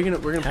wait, we're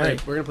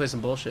gonna play some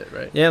bullshit,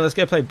 right? Yeah, let's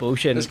go play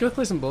bullshit. Let's go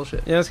play some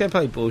bullshit. Yeah, let's go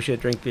play bullshit,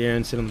 drink beer,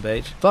 and sit on the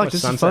beach. Fuck, Watch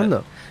this sunset. is fun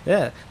though.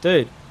 Yeah,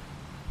 dude,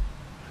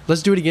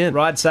 Let's do it again.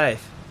 ride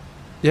safe.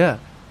 Yeah,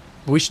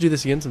 we should do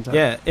this again sometime.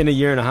 Yeah, in a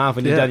year and a half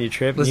when you've Yeah, done your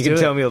trip, and let's you can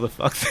do tell it. me all the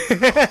fucks.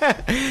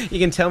 You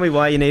can tell me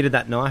why you needed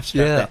that knife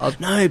strap. Yeah, there.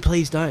 No,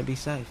 please don't. Be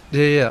safe,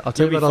 Yeah. I'll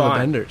tell you You'll be about all the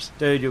fine. benders.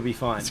 dude. You'll be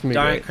fine. It's gonna be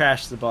Don't great.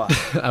 crash the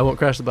bike. I won't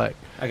crash the bike.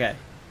 Okay.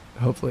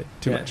 Hopefully,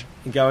 too Yeah. much.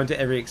 And go into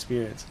every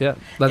experience. Yeah,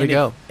 let And it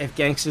go. If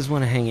gangsters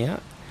want to hang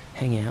out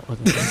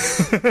with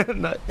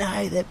them. no,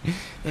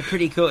 they're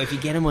pretty cool. If you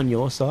get them on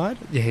your side,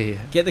 Yeah.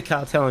 get the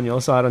cartel on your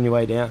side on your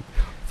way down.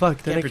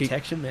 Fuck, then Get I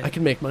protection, man.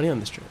 can make money on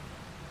this trip.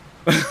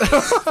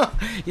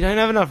 You don't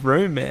have enough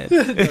room, man.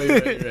 No, you're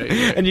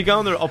right. And you go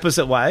on the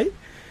opposite way.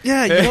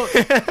 Yeah, you don't.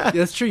 Yeah,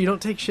 that's true. You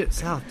don't take shit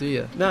south, do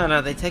you?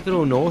 No, they take it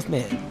all north,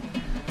 man.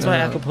 That's why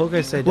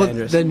Acapulco's so Well,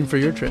 dangerous. then for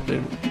your trip,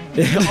 dude.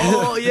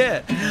 Oh,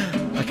 yeah.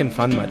 I can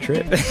fund my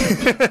trip.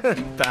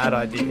 Bad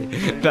idea.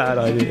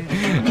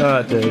 All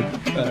right, dude.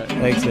 All right.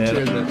 Thanks, man.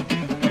 Cheers,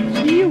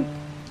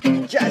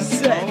 man. Just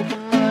say,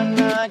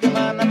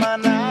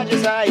 kemana-mana aja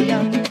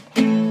sayang.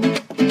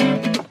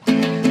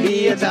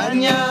 Dia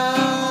tanya,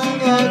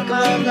 mau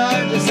kemana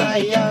aja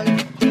sayang.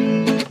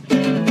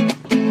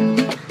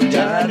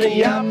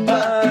 Cari apa,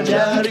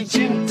 cari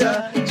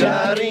cinta.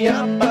 Cari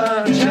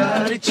apa,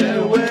 cari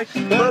cewek.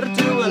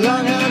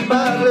 Bertualangan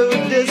baru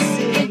di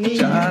sini.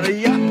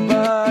 Cari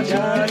apa,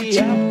 cari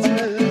cinta.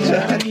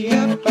 Cari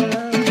apa,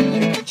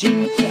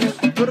 cinta.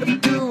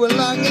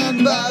 Bertualangan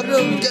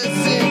baru di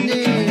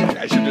sini.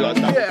 I should do like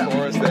that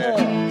for us there.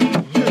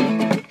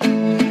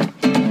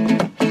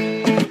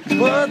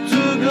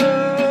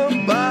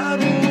 Bertualangan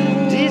baru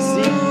di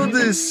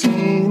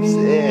sini.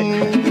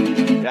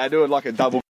 Yeah, I do it like a double.